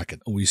options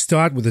market? We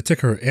start with the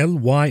ticker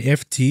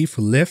LYFT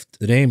for Lyft.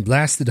 The name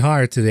blasted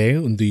higher today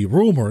on the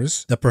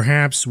rumors that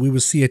perhaps we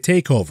will see a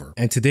takeover.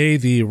 And today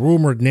the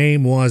rumored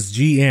name was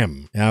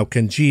GM. Now,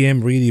 can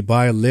GM really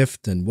buy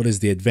Lyft, and what is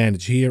the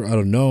advantage here? I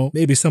don't know.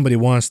 Maybe somebody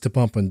wants to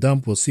pump and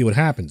dump. We'll see what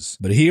happens.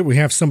 But here we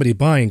have somebody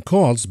buying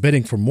calls,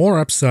 betting for more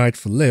upside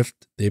for Lyft.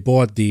 They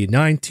bought the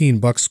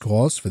 $19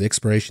 calls for the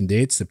expiration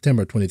date,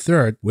 September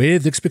 23rd,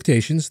 with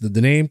expectations that the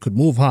name could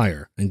move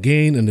higher and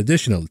gain an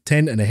additional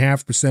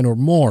 10.5% or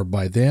more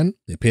by then.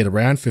 They paid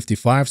around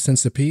 55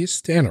 cents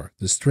apiece to enter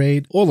this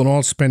trade, all in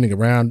all spending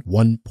around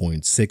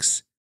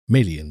 $1.6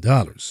 million.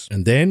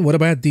 And then what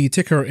about the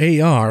ticker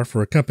AR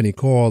for a company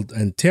called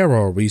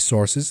Antero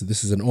Resources?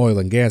 This is an oil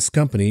and gas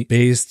company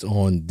based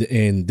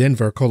in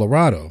Denver,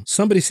 Colorado.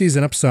 Somebody sees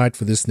an upside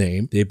for this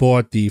name. They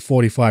bought the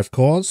 45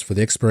 calls for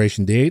the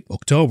expiration date,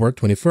 October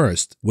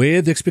 21st,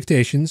 with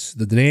expectations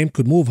that the name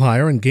could move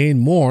higher and gain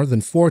more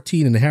than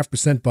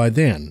 14.5% by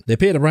then. They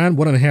paid around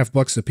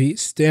 $1.50 a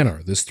piece to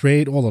enter this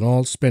trade, all in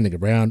all spending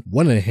around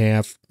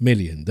 $1.5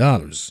 million.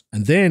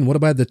 And then what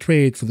about the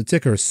trade for the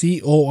ticker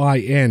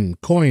COIN,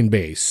 Coinbase?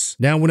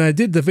 Now, when I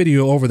did the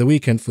video over the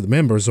weekend for the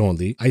members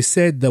only, I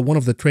said that one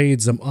of the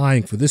trades I'm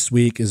eyeing for this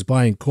week is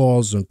buying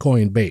calls on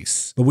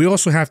Coinbase. But we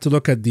also have to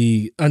look at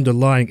the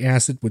underlying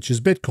asset, which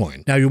is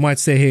Bitcoin. Now, you might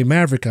say, hey,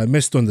 Maverick, I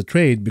missed on the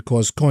trade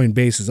because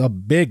Coinbase is up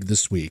big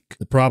this week.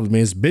 The problem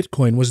is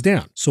Bitcoin was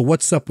down. So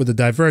what's up with the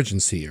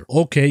divergence here?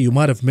 Okay, you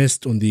might have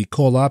missed on the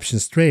call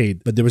options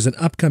trade, but there is an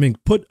upcoming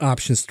put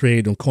options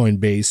trade on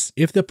Coinbase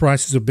if the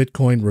prices of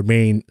Bitcoin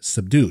remain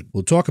subdued.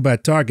 We'll talk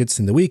about targets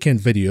in the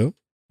weekend video.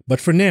 But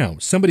for now,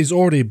 somebody's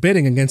already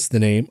betting against the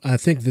name. I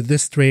think that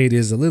this trade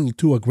is a little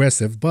too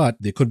aggressive, but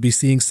they could be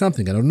seeing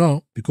something, I don't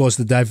know, because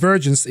the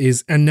divergence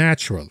is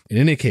unnatural. In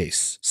any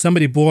case,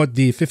 somebody bought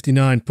the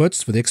 59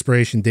 puts for the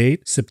expiration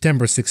date,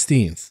 September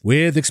 16th,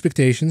 with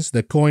expectations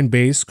that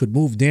Coinbase could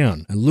move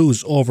down and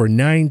lose over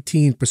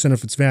 19%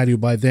 of its value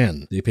by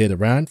then. They paid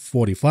around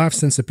 45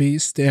 cents a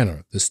piece to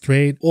enter this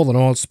trade, all in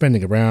all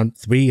spending around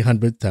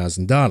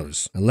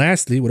 $300,000. And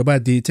lastly, what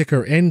about the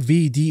ticker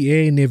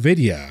NVDA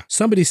NVIDIA?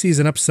 Somebody sees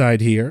an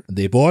upside here.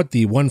 They bought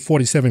the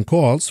 147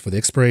 calls for the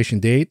expiration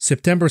date,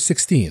 September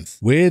 16th,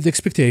 with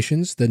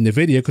expectations that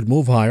NVIDIA could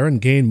move higher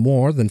and gain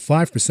more than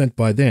 5%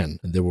 by then.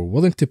 And they were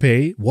willing to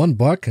pay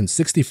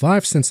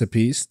 $1.65 a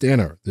piece to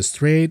enter this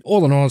trade,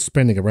 all in all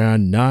spending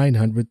around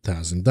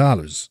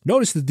 $900,000.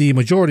 Notice that the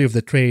majority of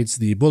the trades,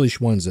 the bullish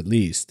ones at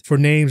least, for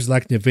names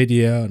like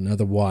NVIDIA and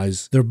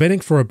otherwise, they're betting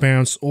for a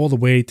bounce all the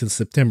way till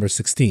September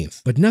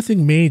 16th, but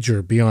nothing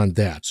major beyond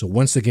that. So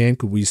once again,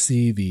 could we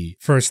see the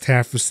first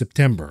half of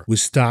September with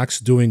stocks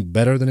doing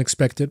better than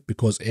expected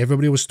because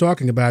everybody was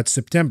talking about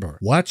September?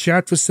 Watch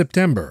out for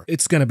September.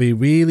 It's going to be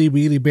really,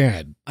 really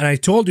bad. And I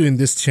told you in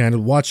this channel,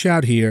 watch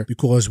out here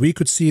because we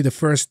could see the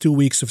first 2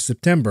 weeks of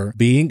September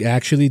being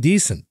actually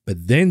decent.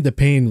 But then the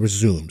pain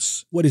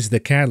resumes. What is the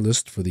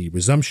catalyst for the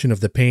resumption of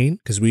the pain?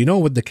 Because we know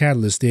what the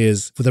catalyst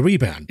is for the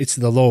rebound. It's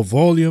the low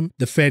volume.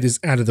 The Fed is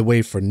out of the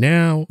way for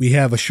now. We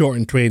have a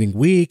shortened trading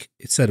week,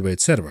 etc.,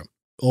 etc.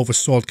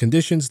 Oversold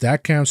conditions,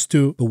 that counts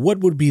too. But what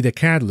would be the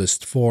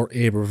catalyst for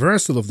a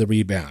reversal of the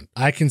rebound?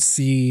 I can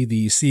see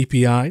the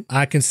CPI.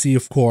 I can see,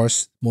 of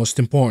course, most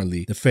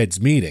importantly, the Fed's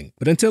meeting.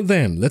 But until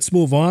then, let's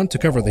move on to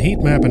cover the heat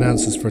map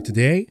analysis for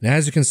today. And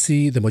as you can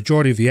see, the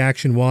majority of the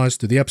action was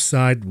to the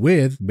upside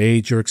with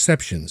major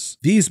exceptions.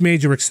 These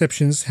major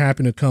exceptions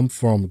happen to come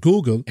from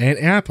Google and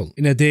Apple.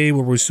 In a day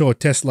where we saw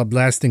Tesla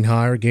blasting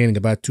higher, gaining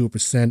about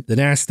 2%, the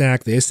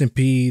Nasdaq, the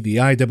S&P, the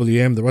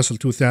IWM, the Russell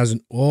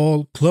 2000,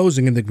 all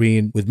closing in the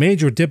green with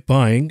major dip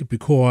buying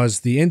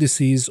because the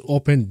indices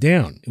opened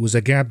down. It was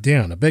a gap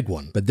down, a big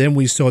one. But then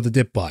we saw the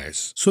dip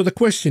buyers. So the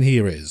question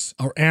here is,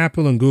 are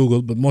Apple and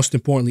Google, but most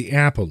importantly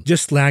Apple,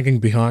 just lagging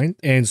behind?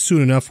 And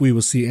soon enough we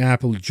will see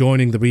Apple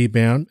joining the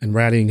rebound and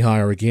rallying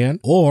higher again?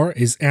 Or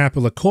is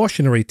Apple a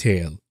cautionary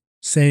tale,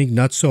 saying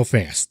not so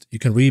fast? You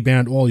can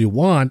rebound all you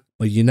want,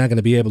 but you're not going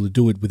to be able to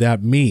do it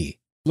without me.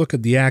 Look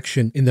at the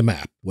action in the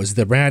map. Was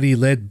the rally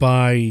led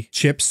by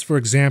chips, for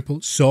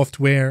example,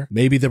 software,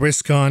 maybe the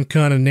risk-on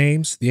kind of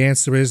names? The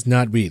answer is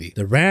not really.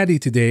 The rally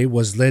today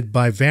was led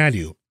by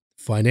value,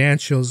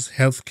 financials,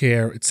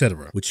 healthcare,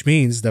 etc. Which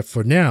means that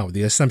for now,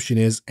 the assumption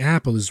is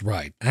Apple is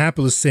right.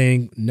 Apple is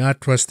saying not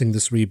trusting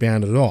this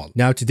rebound at all.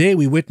 Now, today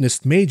we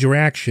witnessed major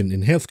action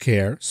in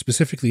healthcare,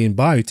 specifically in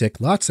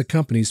biotech. Lots of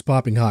companies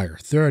popping higher,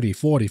 30,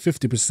 40,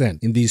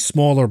 50% in these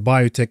smaller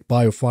biotech,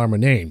 biopharma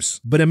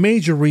names. But a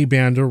major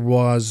rebounder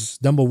was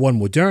number one,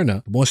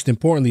 Moderna, most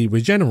importantly,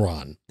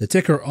 Regeneron, the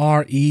ticker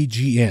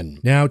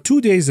REGN. Now, 2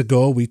 days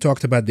ago, we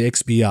talked about the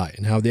XBI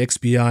and how the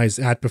XBI is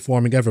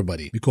outperforming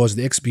everybody because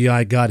the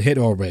XBI got hit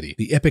already.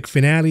 The epic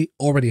finale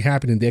already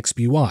happened in the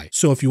XBY.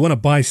 So if you want to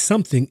buy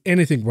something,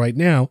 anything right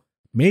now,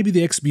 maybe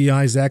the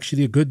XBI is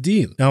actually a good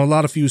deal. Now, a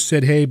lot of you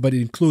said, hey, but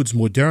it includes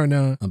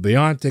Moderna and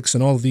BioNTech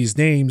and all of these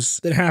names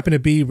that happen to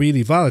be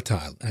really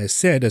volatile. I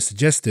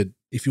suggested,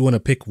 if you want to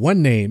pick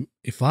one name,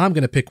 if I'm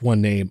going to pick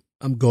one name,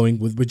 I'm going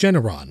with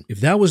Regeneron.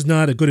 If that was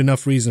not a good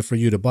enough reason for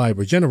you to buy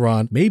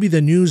Regeneron, maybe the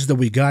news that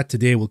we got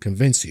today will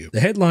convince you.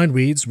 The headline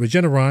reads,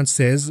 Regeneron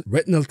says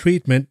retinal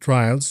treatment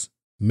trials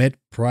met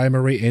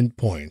primary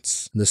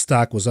endpoints. And the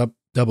stock was up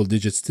double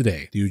digits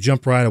today. Do you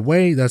jump right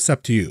away? That's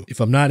up to you. If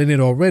I'm not in it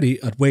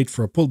already, I'd wait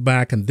for a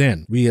pullback and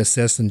then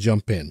reassess and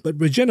jump in. But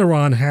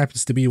Regeneron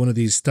happens to be one of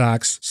these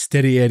stocks,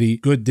 steady Eddie,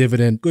 good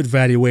dividend, good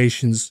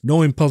valuations,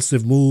 no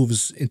impulsive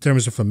moves in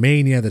terms of a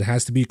mania that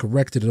has to be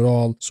corrected at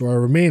all. So I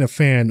remain a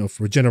fan of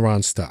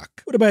Regeneron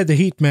stock. What about the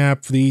heat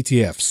map for the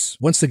ETFs?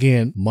 Once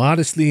again,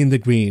 modestly in the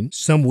green,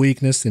 some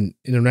weakness in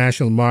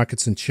international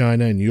markets in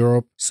China and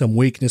Europe, some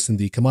weakness in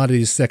the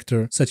commodities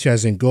sector, such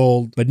as in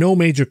gold, but no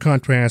major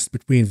contrast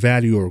between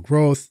value or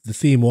growth. The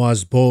theme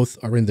was both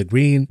are in the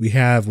green. We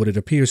have what it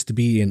appears to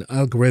be an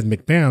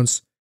algorithmic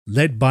bounce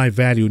led by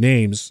value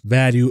names.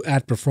 Value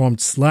outperformed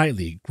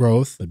slightly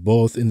growth, but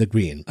both in the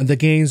green. And the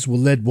gains were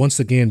led once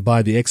again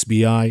by the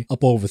XBI,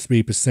 up over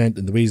 3%,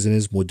 and the reason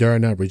is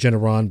Moderna,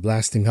 Regeneron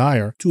blasting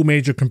higher, two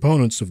major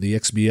components of the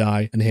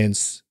XBI, and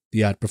hence the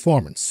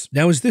outperformance.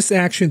 Now, is this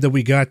action that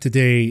we got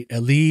today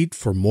a lead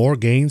for more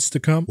gains to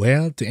come?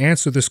 Well, to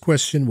answer this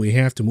question, we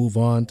have to move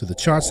on to the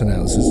charts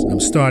analysis. I'm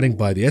starting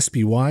by the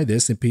SPY, the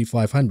S&P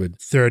 500,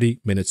 30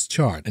 minutes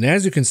chart. And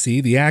as you can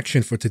see, the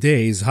action for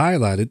today is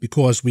highlighted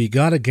because we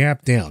got a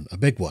gap down, a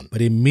big one.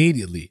 But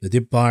immediately, the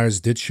dip buyers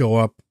did show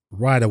up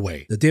right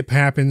away. The dip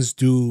happens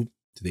due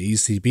to the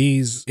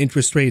ECB's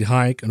interest rate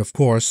hike, and of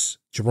course,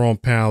 Jerome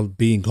Powell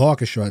being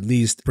hawkish, or at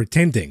least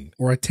pretending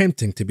or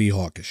attempting to be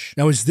hawkish.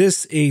 Now, is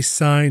this a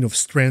sign of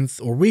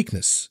strength or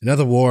weakness? In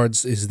other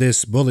words, is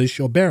this bullish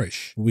or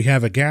bearish? We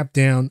have a gap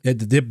down at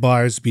the dip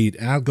buyers, be it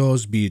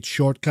algos, be it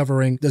short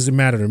covering, doesn't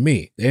matter to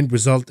me. The end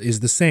result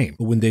is the same.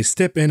 But when they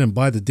step in and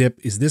buy the dip,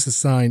 is this a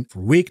sign for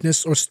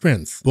weakness or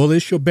strength?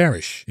 Bullish or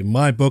bearish? In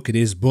my book, it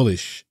is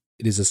bullish.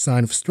 It is a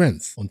sign of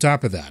strength. On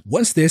top of that,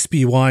 once the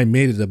SPY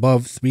made it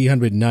above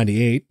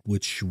 398,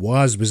 which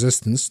was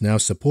resistance, now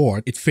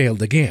support, it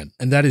failed again.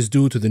 And that is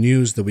due to the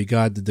news that we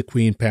got that the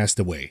Queen passed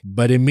away.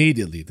 But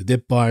immediately, the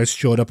dip buyers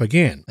showed up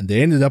again, and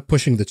they ended up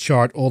pushing the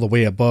chart all the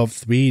way above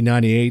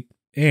 398,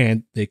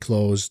 and they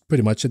closed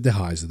pretty much at the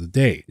highs of the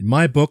day. In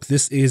my book,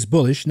 this is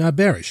bullish, not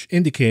bearish,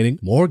 indicating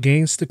more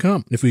gains to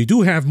come. If we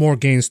do have more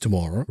gains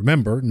tomorrow,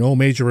 remember, no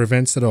major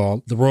events at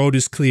all. The road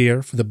is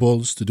clear for the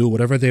bulls to do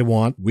whatever they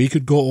want. We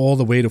could go all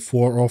the way to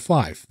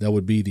 405. That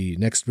would be the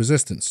next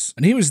resistance.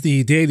 And here is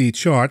the daily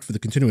chart for the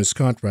continuous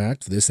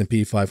contract for the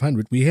S&P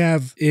 500. We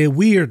have a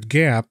weird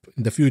gap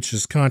in the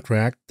futures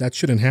contract. That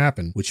shouldn't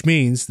happen, which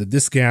means that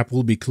this gap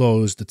will be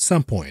closed at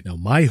some point. Now,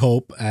 my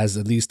hope, as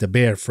at least a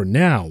bear for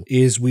now,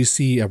 is we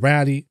see a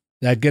rally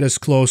that get us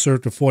closer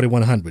to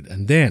 4100,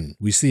 and then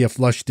we see a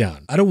flush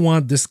down. I don't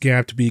want this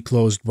gap to be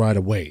closed right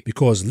away,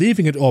 because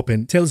leaving it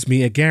open tells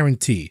me a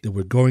guarantee that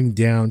we're going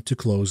down to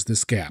close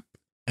this gap.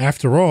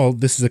 After all,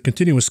 this is a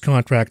continuous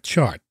contract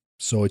chart,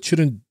 so it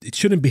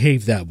shouldn't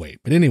behave that way.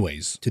 But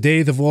anyways,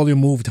 today the volume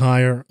moved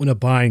higher on a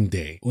buying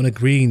day, on a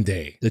green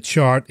day. The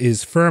chart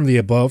is firmly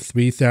above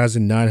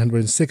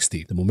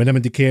 3,960. The momentum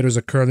indicators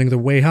are curling their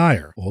way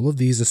higher. All of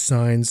these are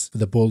signs for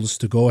the bulls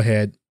to go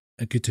ahead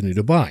and continue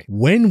to buy.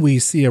 When we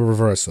see a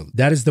reversal,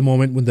 that is the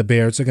moment when the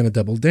bears are going to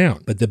double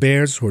down. But the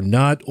bears who are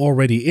not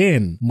already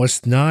in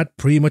must not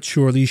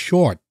prematurely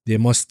short. They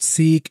must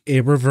seek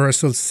a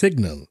reversal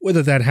signal.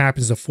 Whether that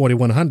happens at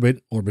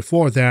 4100 or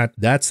before that,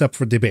 that's up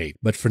for debate.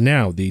 But for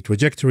now, the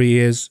trajectory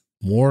is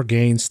more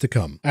gains to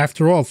come.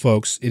 After all,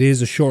 folks, it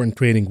is a shortened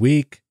trading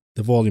week.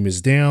 The volume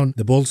is down.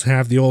 The bulls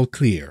have the all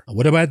clear.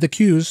 What about the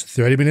Qs?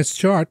 30 minutes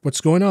chart. What's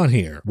going on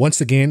here?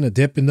 Once again, a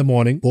dip in the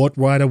morning, bought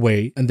right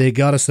away, and they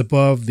got us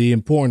above the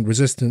important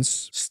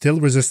resistance. Still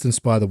resistance,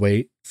 by the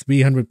way,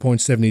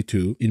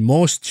 300.72. In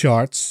most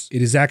charts,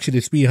 it is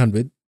actually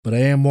 300, but I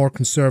am more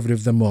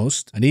conservative than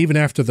most. And even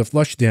after the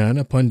flush down,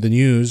 upon the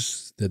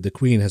news that the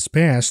Queen has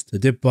passed, the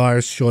dip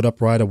buyers showed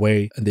up right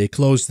away, and they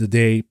closed the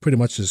day pretty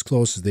much as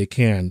close as they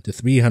can to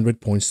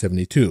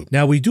 300.72.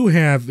 Now, we do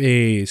have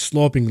a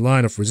sloping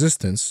line of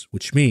resistance,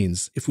 which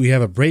means if we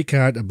have a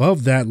breakout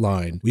above that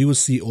line, we will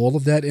see all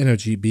of that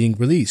energy being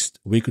released.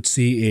 We could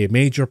see a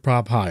major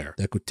prop higher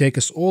that could take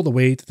us all the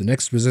way to the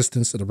next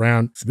resistance at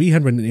around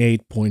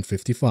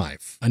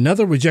 308.55.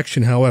 Another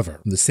rejection, however,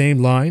 from the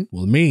same line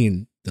will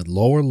mean that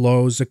lower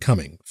lows are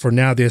coming. For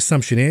now, the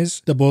assumption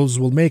is the bulls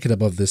will make it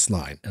above this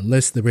line,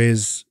 unless there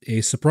is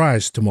a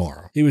surprise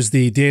tomorrow. Here is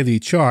the daily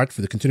chart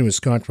for the continuous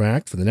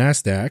contract for the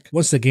NASDAQ.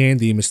 Once again,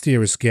 the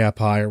mysterious gap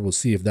higher. We'll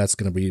see if that's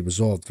going to be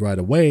resolved right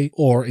away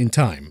or in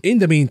time. In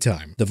the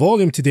meantime, the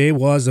volume today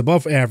was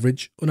above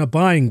average on a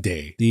buying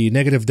day. The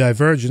negative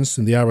divergence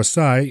in the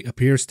RSI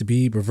appears to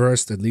be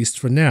reversed, at least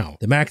for now.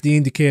 The MACD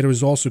indicator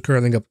is also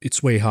curling up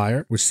its way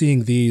higher. We're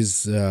seeing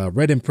these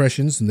red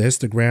impressions in the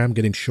histogram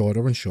getting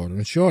shorter and shorter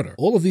and shorter.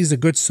 All of these are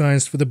good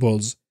signs for the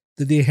bulls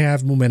that they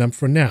have momentum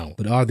for now.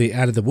 But are they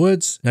out of the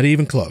woods? Not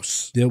even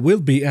close. They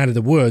will be out of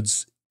the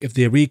woods if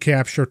they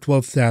recapture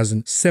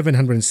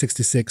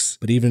 12,766.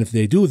 But even if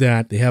they do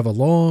that, they have a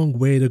long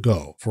way to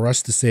go for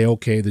us to say,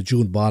 okay, the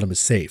June bottom is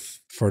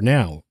safe. For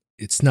now,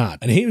 it's not.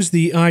 And here's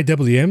the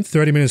IWM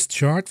 30 minutes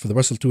chart for the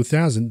Russell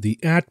 2000, the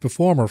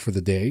outperformer for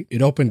the day.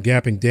 It opened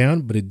gapping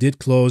down, but it did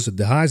close at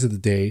the highs of the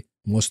day,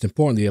 most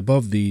importantly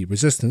above the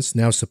resistance,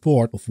 now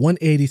support, of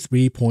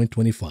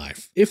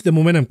 183.25. If the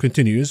momentum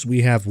continues,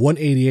 we have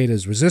 188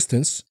 as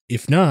resistance.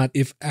 If not,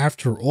 if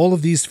after all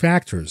of these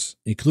factors,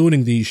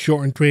 including the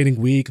shortened trading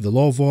week, the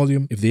low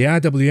volume, if the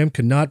IWM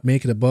cannot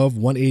make it above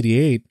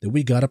 188, then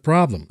we got a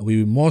problem.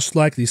 We will most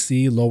likely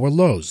see lower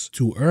lows.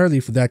 Too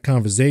early for that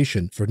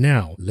conversation. For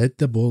now, let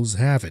the bulls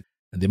have it.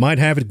 And they might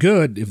have it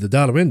good if the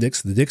dollar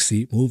index, the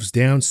Dixie, moves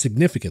down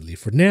significantly.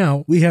 For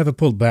now, we have a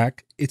pullback.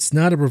 It's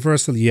not a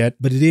reversal yet,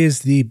 but it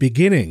is the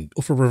beginning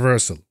of a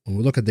reversal when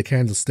we look at the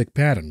candlestick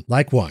pattern.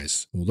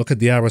 Likewise, when we look at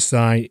the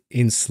RSI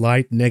in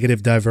slight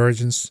negative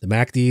divergence, the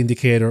MACD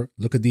indicator,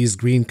 look at these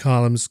green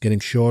columns getting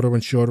shorter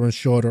and shorter and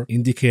shorter,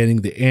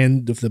 indicating the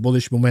end of the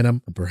bullish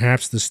momentum and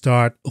perhaps the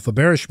start of a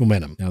bearish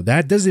momentum. Now,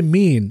 that doesn't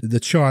mean that the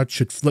chart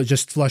should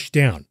just flush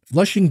down.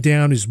 Flushing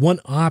down is one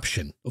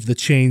option of the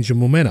change in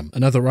momentum.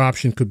 Another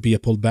option could be a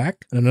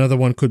pullback, and another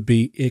one could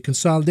be a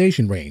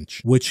consolidation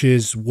range, which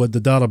is what the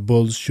dollar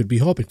bulls should be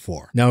hoping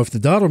for. Now, if the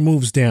dollar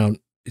moves down,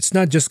 it's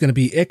not just going to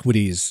be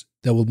equities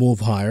that will move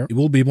higher. It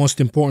will be most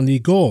importantly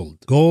gold.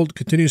 Gold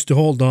continues to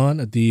hold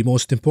on at the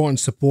most important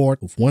support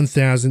of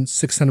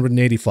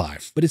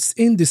 1,685. But it's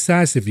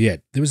indecisive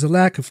yet. There is a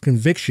lack of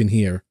conviction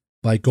here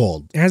by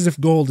gold. As if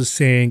gold is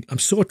saying, I'm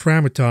so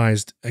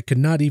traumatized, I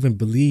cannot even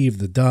believe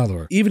the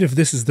dollar. Even if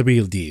this is the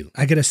real deal,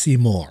 I gotta see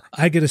more.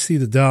 I gotta see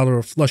the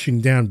dollar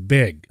flushing down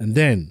big, and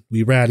then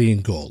we rally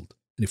in gold.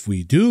 And if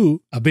we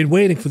do, I've been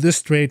waiting for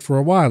this trade for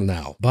a while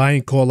now,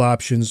 buying call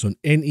options on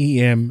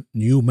NEM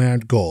New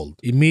Mount Gold.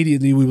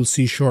 Immediately we will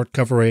see short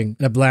covering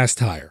and a blast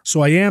higher.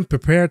 So I am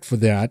prepared for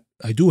that.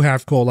 I do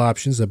have call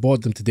options. I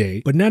bought them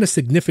today, but not a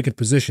significant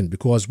position,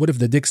 because what if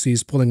the Dixie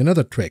is pulling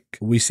another trick?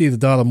 We see the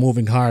dollar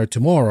moving higher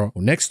tomorrow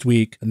or next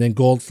week, and then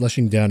gold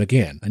flushing down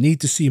again. I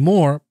need to see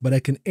more, but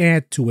I can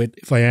add to it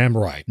if I am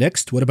right.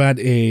 Next, what about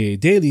a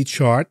daily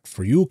chart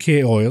for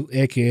UK oil,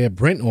 aka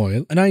Brent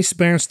oil? A nice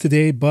bounce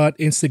today, but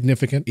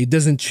insignificant. It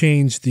doesn't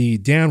change the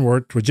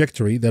downward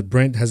trajectory that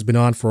Brent has been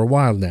on for a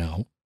while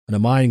now, and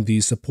I'm eyeing the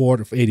support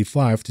of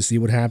 85 to see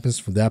what happens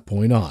from that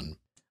point on.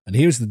 And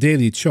here's the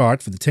daily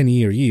chart for the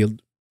 10-year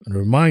yield. And a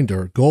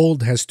reminder,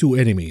 gold has two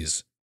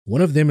enemies.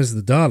 One of them is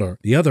the dollar.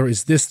 The other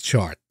is this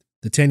chart,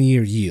 the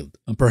 10-year yield.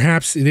 And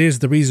perhaps it is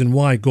the reason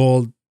why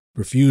gold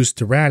refused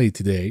to rally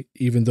today,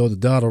 even though the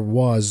dollar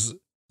was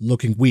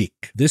looking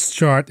weak. This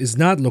chart is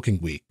not looking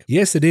weak.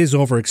 Yes, it is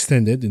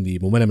overextended in the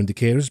momentum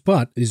indicators,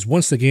 but it is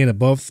once again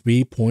above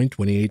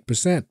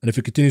 3.28%. And if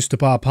it continues to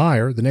pop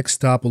higher, the next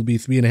stop will be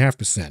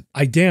 3.5%.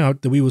 I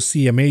doubt that we will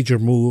see a major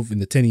move in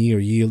the 10-year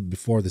yield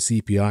before the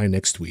CPI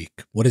next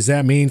week. What does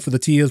that mean for the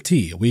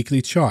TLT, a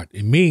weekly chart?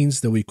 It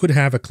means that we could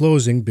have a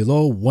closing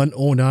below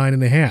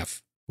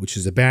 109.5, which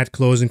is a bad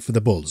closing for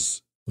the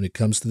bulls. When it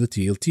comes to the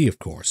TLT, of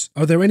course.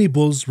 Are there any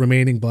bulls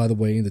remaining, by the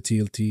way, in the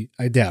TLT?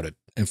 I doubt it.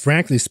 And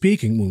frankly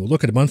speaking, when we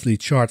look at a monthly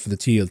chart for the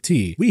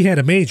TLT, we had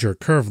a major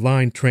curved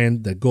line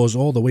trend that goes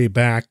all the way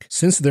back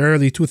since the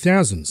early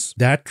 2000s.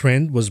 That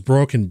trend was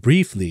broken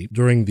briefly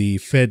during the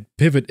Fed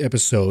pivot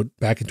episode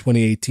back in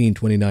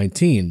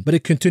 2018-2019, but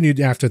it continued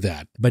after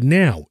that. But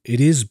now,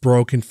 it is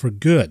broken for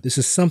good. This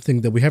is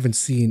something that we haven't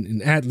seen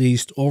in at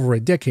least over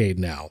a decade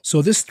now.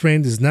 So this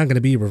trend is not going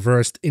to be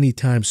reversed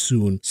anytime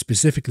soon,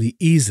 specifically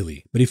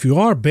easily. But if you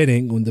are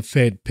betting on the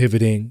Fed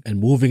pivoting and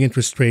moving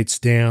interest rates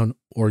down,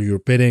 or you're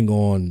betting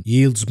on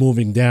yields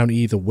moving down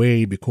either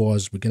way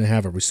because we're going to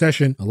have a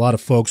recession, a lot of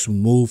folks will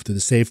move to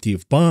the safety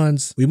of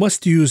bonds. We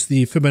must use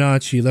the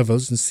Fibonacci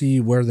levels and see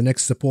where the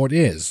next support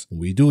is. When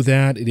we do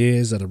that, it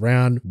is at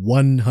around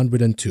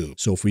 102.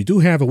 So if we do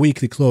have a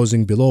weekly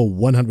closing below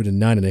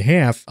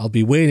 109.5, I'll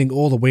be waiting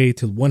all the way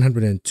till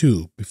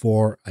 102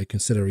 before I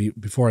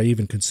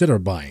even consider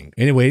buying.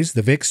 Anyways,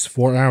 the VIX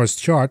 4 hours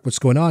chart, what's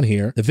going on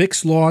here? The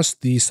VIX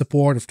lost the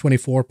support of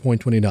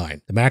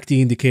 24.29. The MACD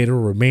indicator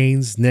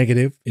remains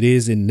negative. It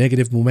is in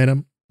negative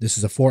momentum. This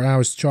is a 4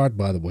 hours chart,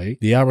 by the way.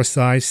 The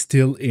RSI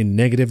still in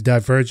negative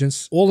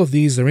divergence. All of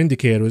these are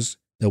indicators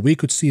that we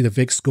could see the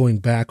VIX going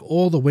back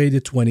all the way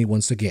to 20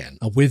 once again.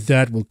 And with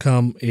that will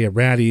come a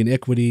rally in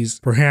equities,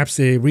 perhaps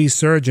a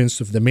resurgence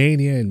of the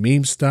mania and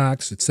meme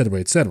stocks, etc.,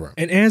 etc.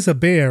 And as a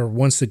bear,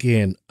 once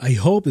again, I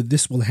hope that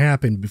this will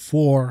happen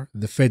before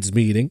the Fed's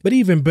meeting, but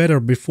even better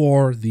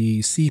before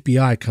the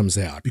CPI comes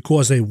out,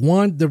 because I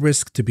want the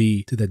risk to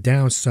be to the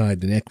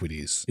downside in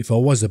equities. If I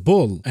was a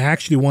bull, I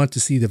actually want to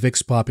see the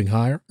VIX popping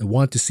higher. I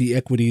want to see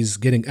equities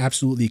getting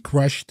absolutely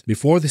crushed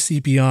before the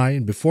CPI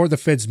and before the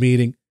Fed's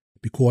meeting,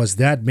 because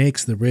that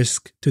makes the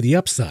risk to the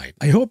upside.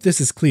 I hope this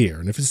is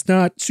clear, and if it's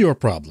not, it's your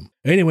problem.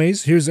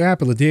 Anyways, here's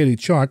Apple, a daily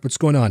chart. What's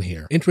going on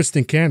here?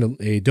 Interesting candle,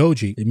 a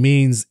doji. It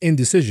means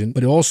indecision,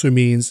 but it also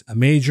means a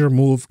major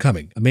move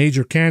coming. A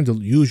major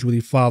candle usually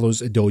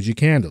follows a doji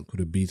candle. Could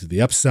it be to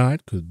the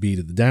upside? Could it be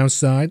to the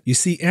downside? You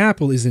see,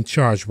 Apple is in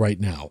charge right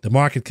now. The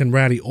market can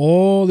rally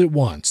all it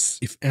wants.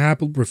 If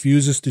Apple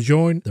refuses to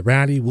join, the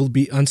rally will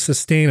be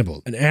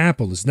unsustainable. And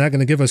Apple is not going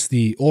to give us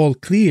the all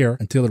clear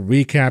until it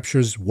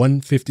recaptures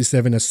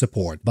 157 as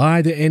support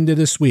by the end of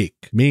this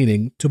week,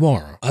 meaning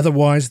tomorrow.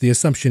 Otherwise, the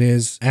assumption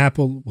is Apple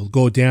will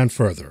go down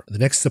further. The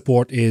next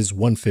support is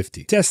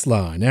 150.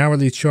 Tesla, an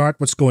hourly chart.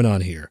 What's going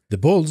on here? The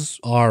bulls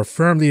are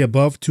firmly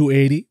above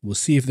 280. We'll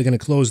see if they're going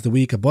to close the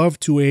week above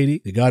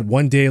 280. They got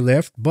 1 day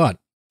left, but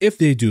if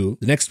they do,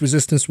 the next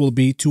resistance will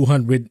be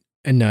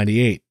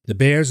 298. The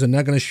bears are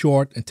not going to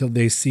short until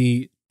they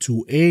see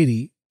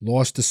 280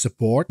 lost the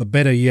support, but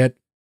better yet,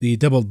 the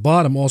double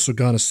bottom also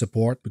got a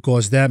support,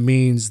 because that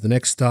means the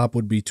next stop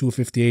would be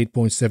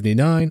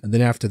 258.79, and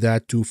then after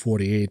that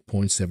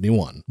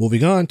 248.71.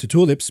 Moving on to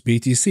tulips,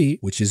 BTC,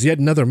 which is yet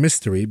another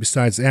mystery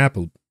besides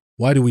Apple.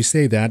 Why do we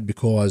say that?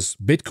 Because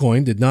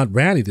Bitcoin did not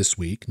rally this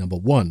week, number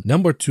one.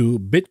 Number two,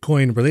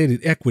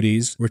 Bitcoin-related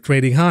equities were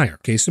trading higher.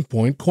 Case in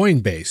point,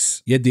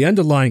 Coinbase. Yet the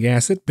underlying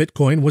asset,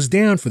 Bitcoin, was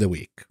down for the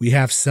week. We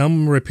have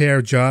some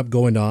repair job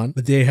going on,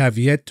 but they have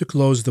yet to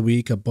close the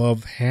week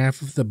above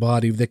half of the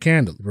body of the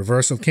candle, the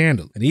reversal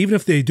candle. And even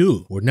if they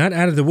do, we're not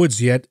out of the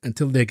woods yet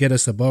until they get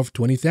us above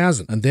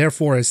 20,000. And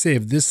therefore, I say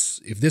if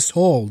this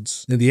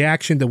holds, then the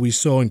action that we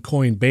saw in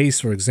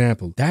Coinbase, for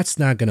example, that's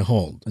not going to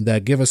hold. And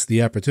that give us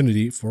the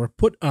opportunity for a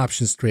put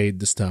options trade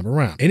this time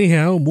around.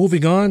 Anyhow,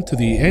 moving on to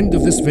the end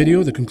of this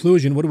video, the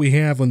conclusion, what do we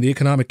have on the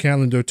economic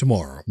calendar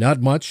tomorrow?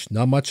 Not much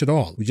at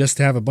all. We just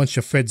have a bunch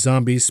of Fed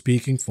zombies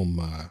speaking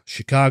from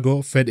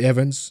Chicago, Fed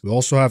Evans. We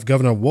also have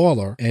Governor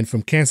Waller, and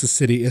from Kansas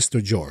City,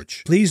 Esther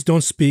George. Please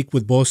don't speak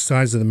with both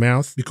sides of the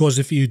mouth, because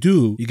if you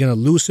do, you're going to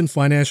loosen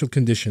financial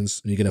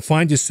conditions, and you're going to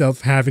find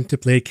yourself having to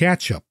play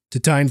catch-up to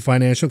tighten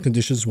financial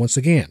conditions once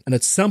again. And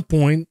at some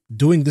point,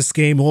 doing this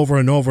game over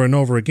and over and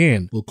over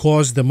again will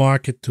cause the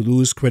market to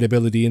lose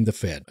credibility in the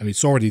Fed. I mean,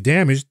 it's already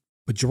damaged,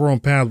 but Jerome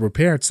Powell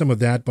repaired some of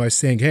that by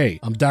saying, hey,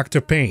 I'm Dr.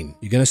 Pain.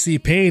 You're going to see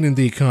pain in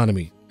the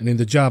economy and in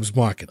the jobs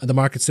market. And the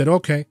market said,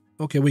 okay,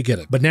 we get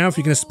it. But now if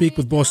you're going to speak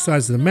with both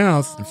sides of the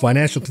mouth and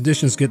financial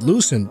conditions get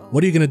loosened,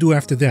 what are you going to do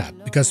after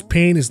that? Because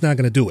pain is not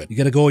going to do it. You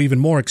got to go even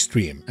more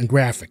extreme and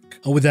graphic.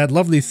 And with that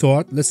lovely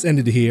thought, let's end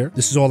it here.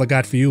 This is all I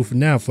got for you for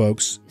now,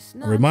 folks.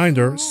 A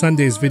reminder,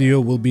 Sunday's video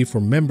will be for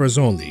members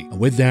only. And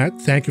with that,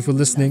 thank you for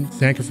listening.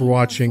 Thank you for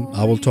watching.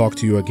 I will talk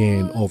to you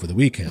again over the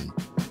weekend.